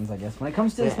suggestions, I guess. When it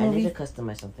comes to this I movie, need to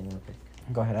customize something real quick.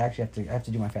 go ahead. I have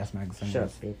to do my fast mag. Shut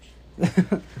up,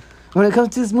 bitch. When it comes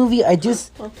to this movie,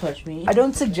 Don't touch me. I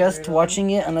don't suggest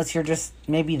watching it unless you're just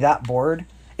maybe that bored.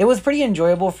 It was pretty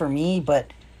enjoyable for me,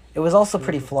 but it was also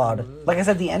pretty flawed. Like I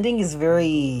said, the ending is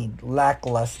very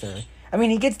lackluster. I mean,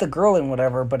 he gets the girl and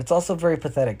whatever, but it's also very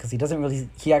pathetic because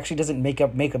he actually doesn't make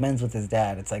amends with his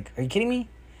dad. It's like, are you kidding me?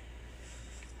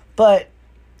 But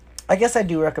I guess I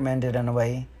do recommend it in a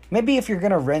way. Maybe if you're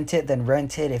gonna rent it, then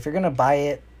rent it. If you're gonna buy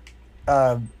it,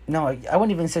 no, I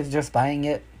wouldn't even suggest buying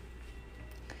it.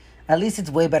 At least it's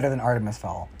way better than Artemis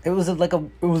Fowl. It was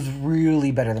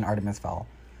really better than Artemis Fowl.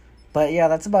 But yeah,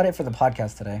 that's about it for the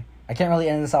podcast today. I can't really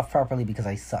end this off properly because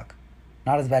I suck.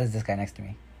 Not as bad as this guy next to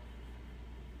me.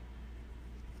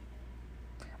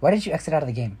 Why did you exit out of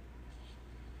the game?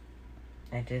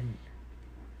 I didn't.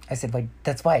 I said, why?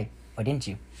 That's why. Why didn't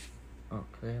you? Oh,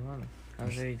 clear one. I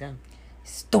was already done.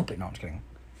 Stupid. No, I'm just kidding.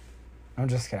 I'm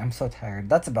just kidding. I'm so tired.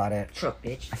 That's about it. Shut up,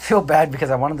 bitch. I feel bad because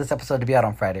I wanted this episode to be out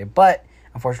on Friday, but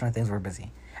unfortunately things were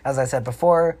busy. As I said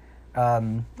before,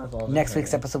 next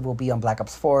week's episode will be on Black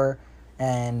Ops 4,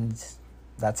 and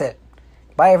that's it.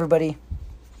 Bye, everybody.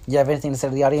 You have anything to say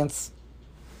to the audience?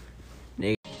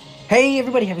 Hey,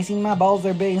 everybody, have you seen my balls?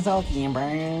 They're big and salty and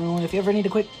brown. If you ever need to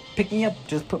quick pick me up,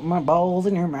 just put my balls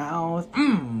in your mouth.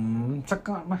 Suck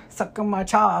on my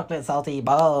chocolate salty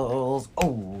balls.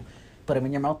 Oh, put them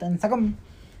in your mouth and suck them.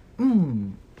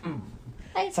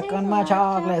 Suck on my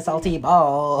chocolate salty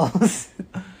balls.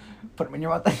 Put them in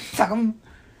your mouth and suck them.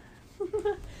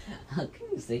 How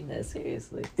can you sing that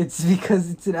seriously? It's because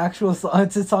it's an actual song.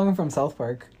 It's a song from South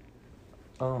Park.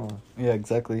 Oh. Yeah,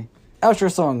 exactly.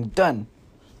 Outro song, done.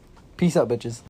 Peace out, bitches.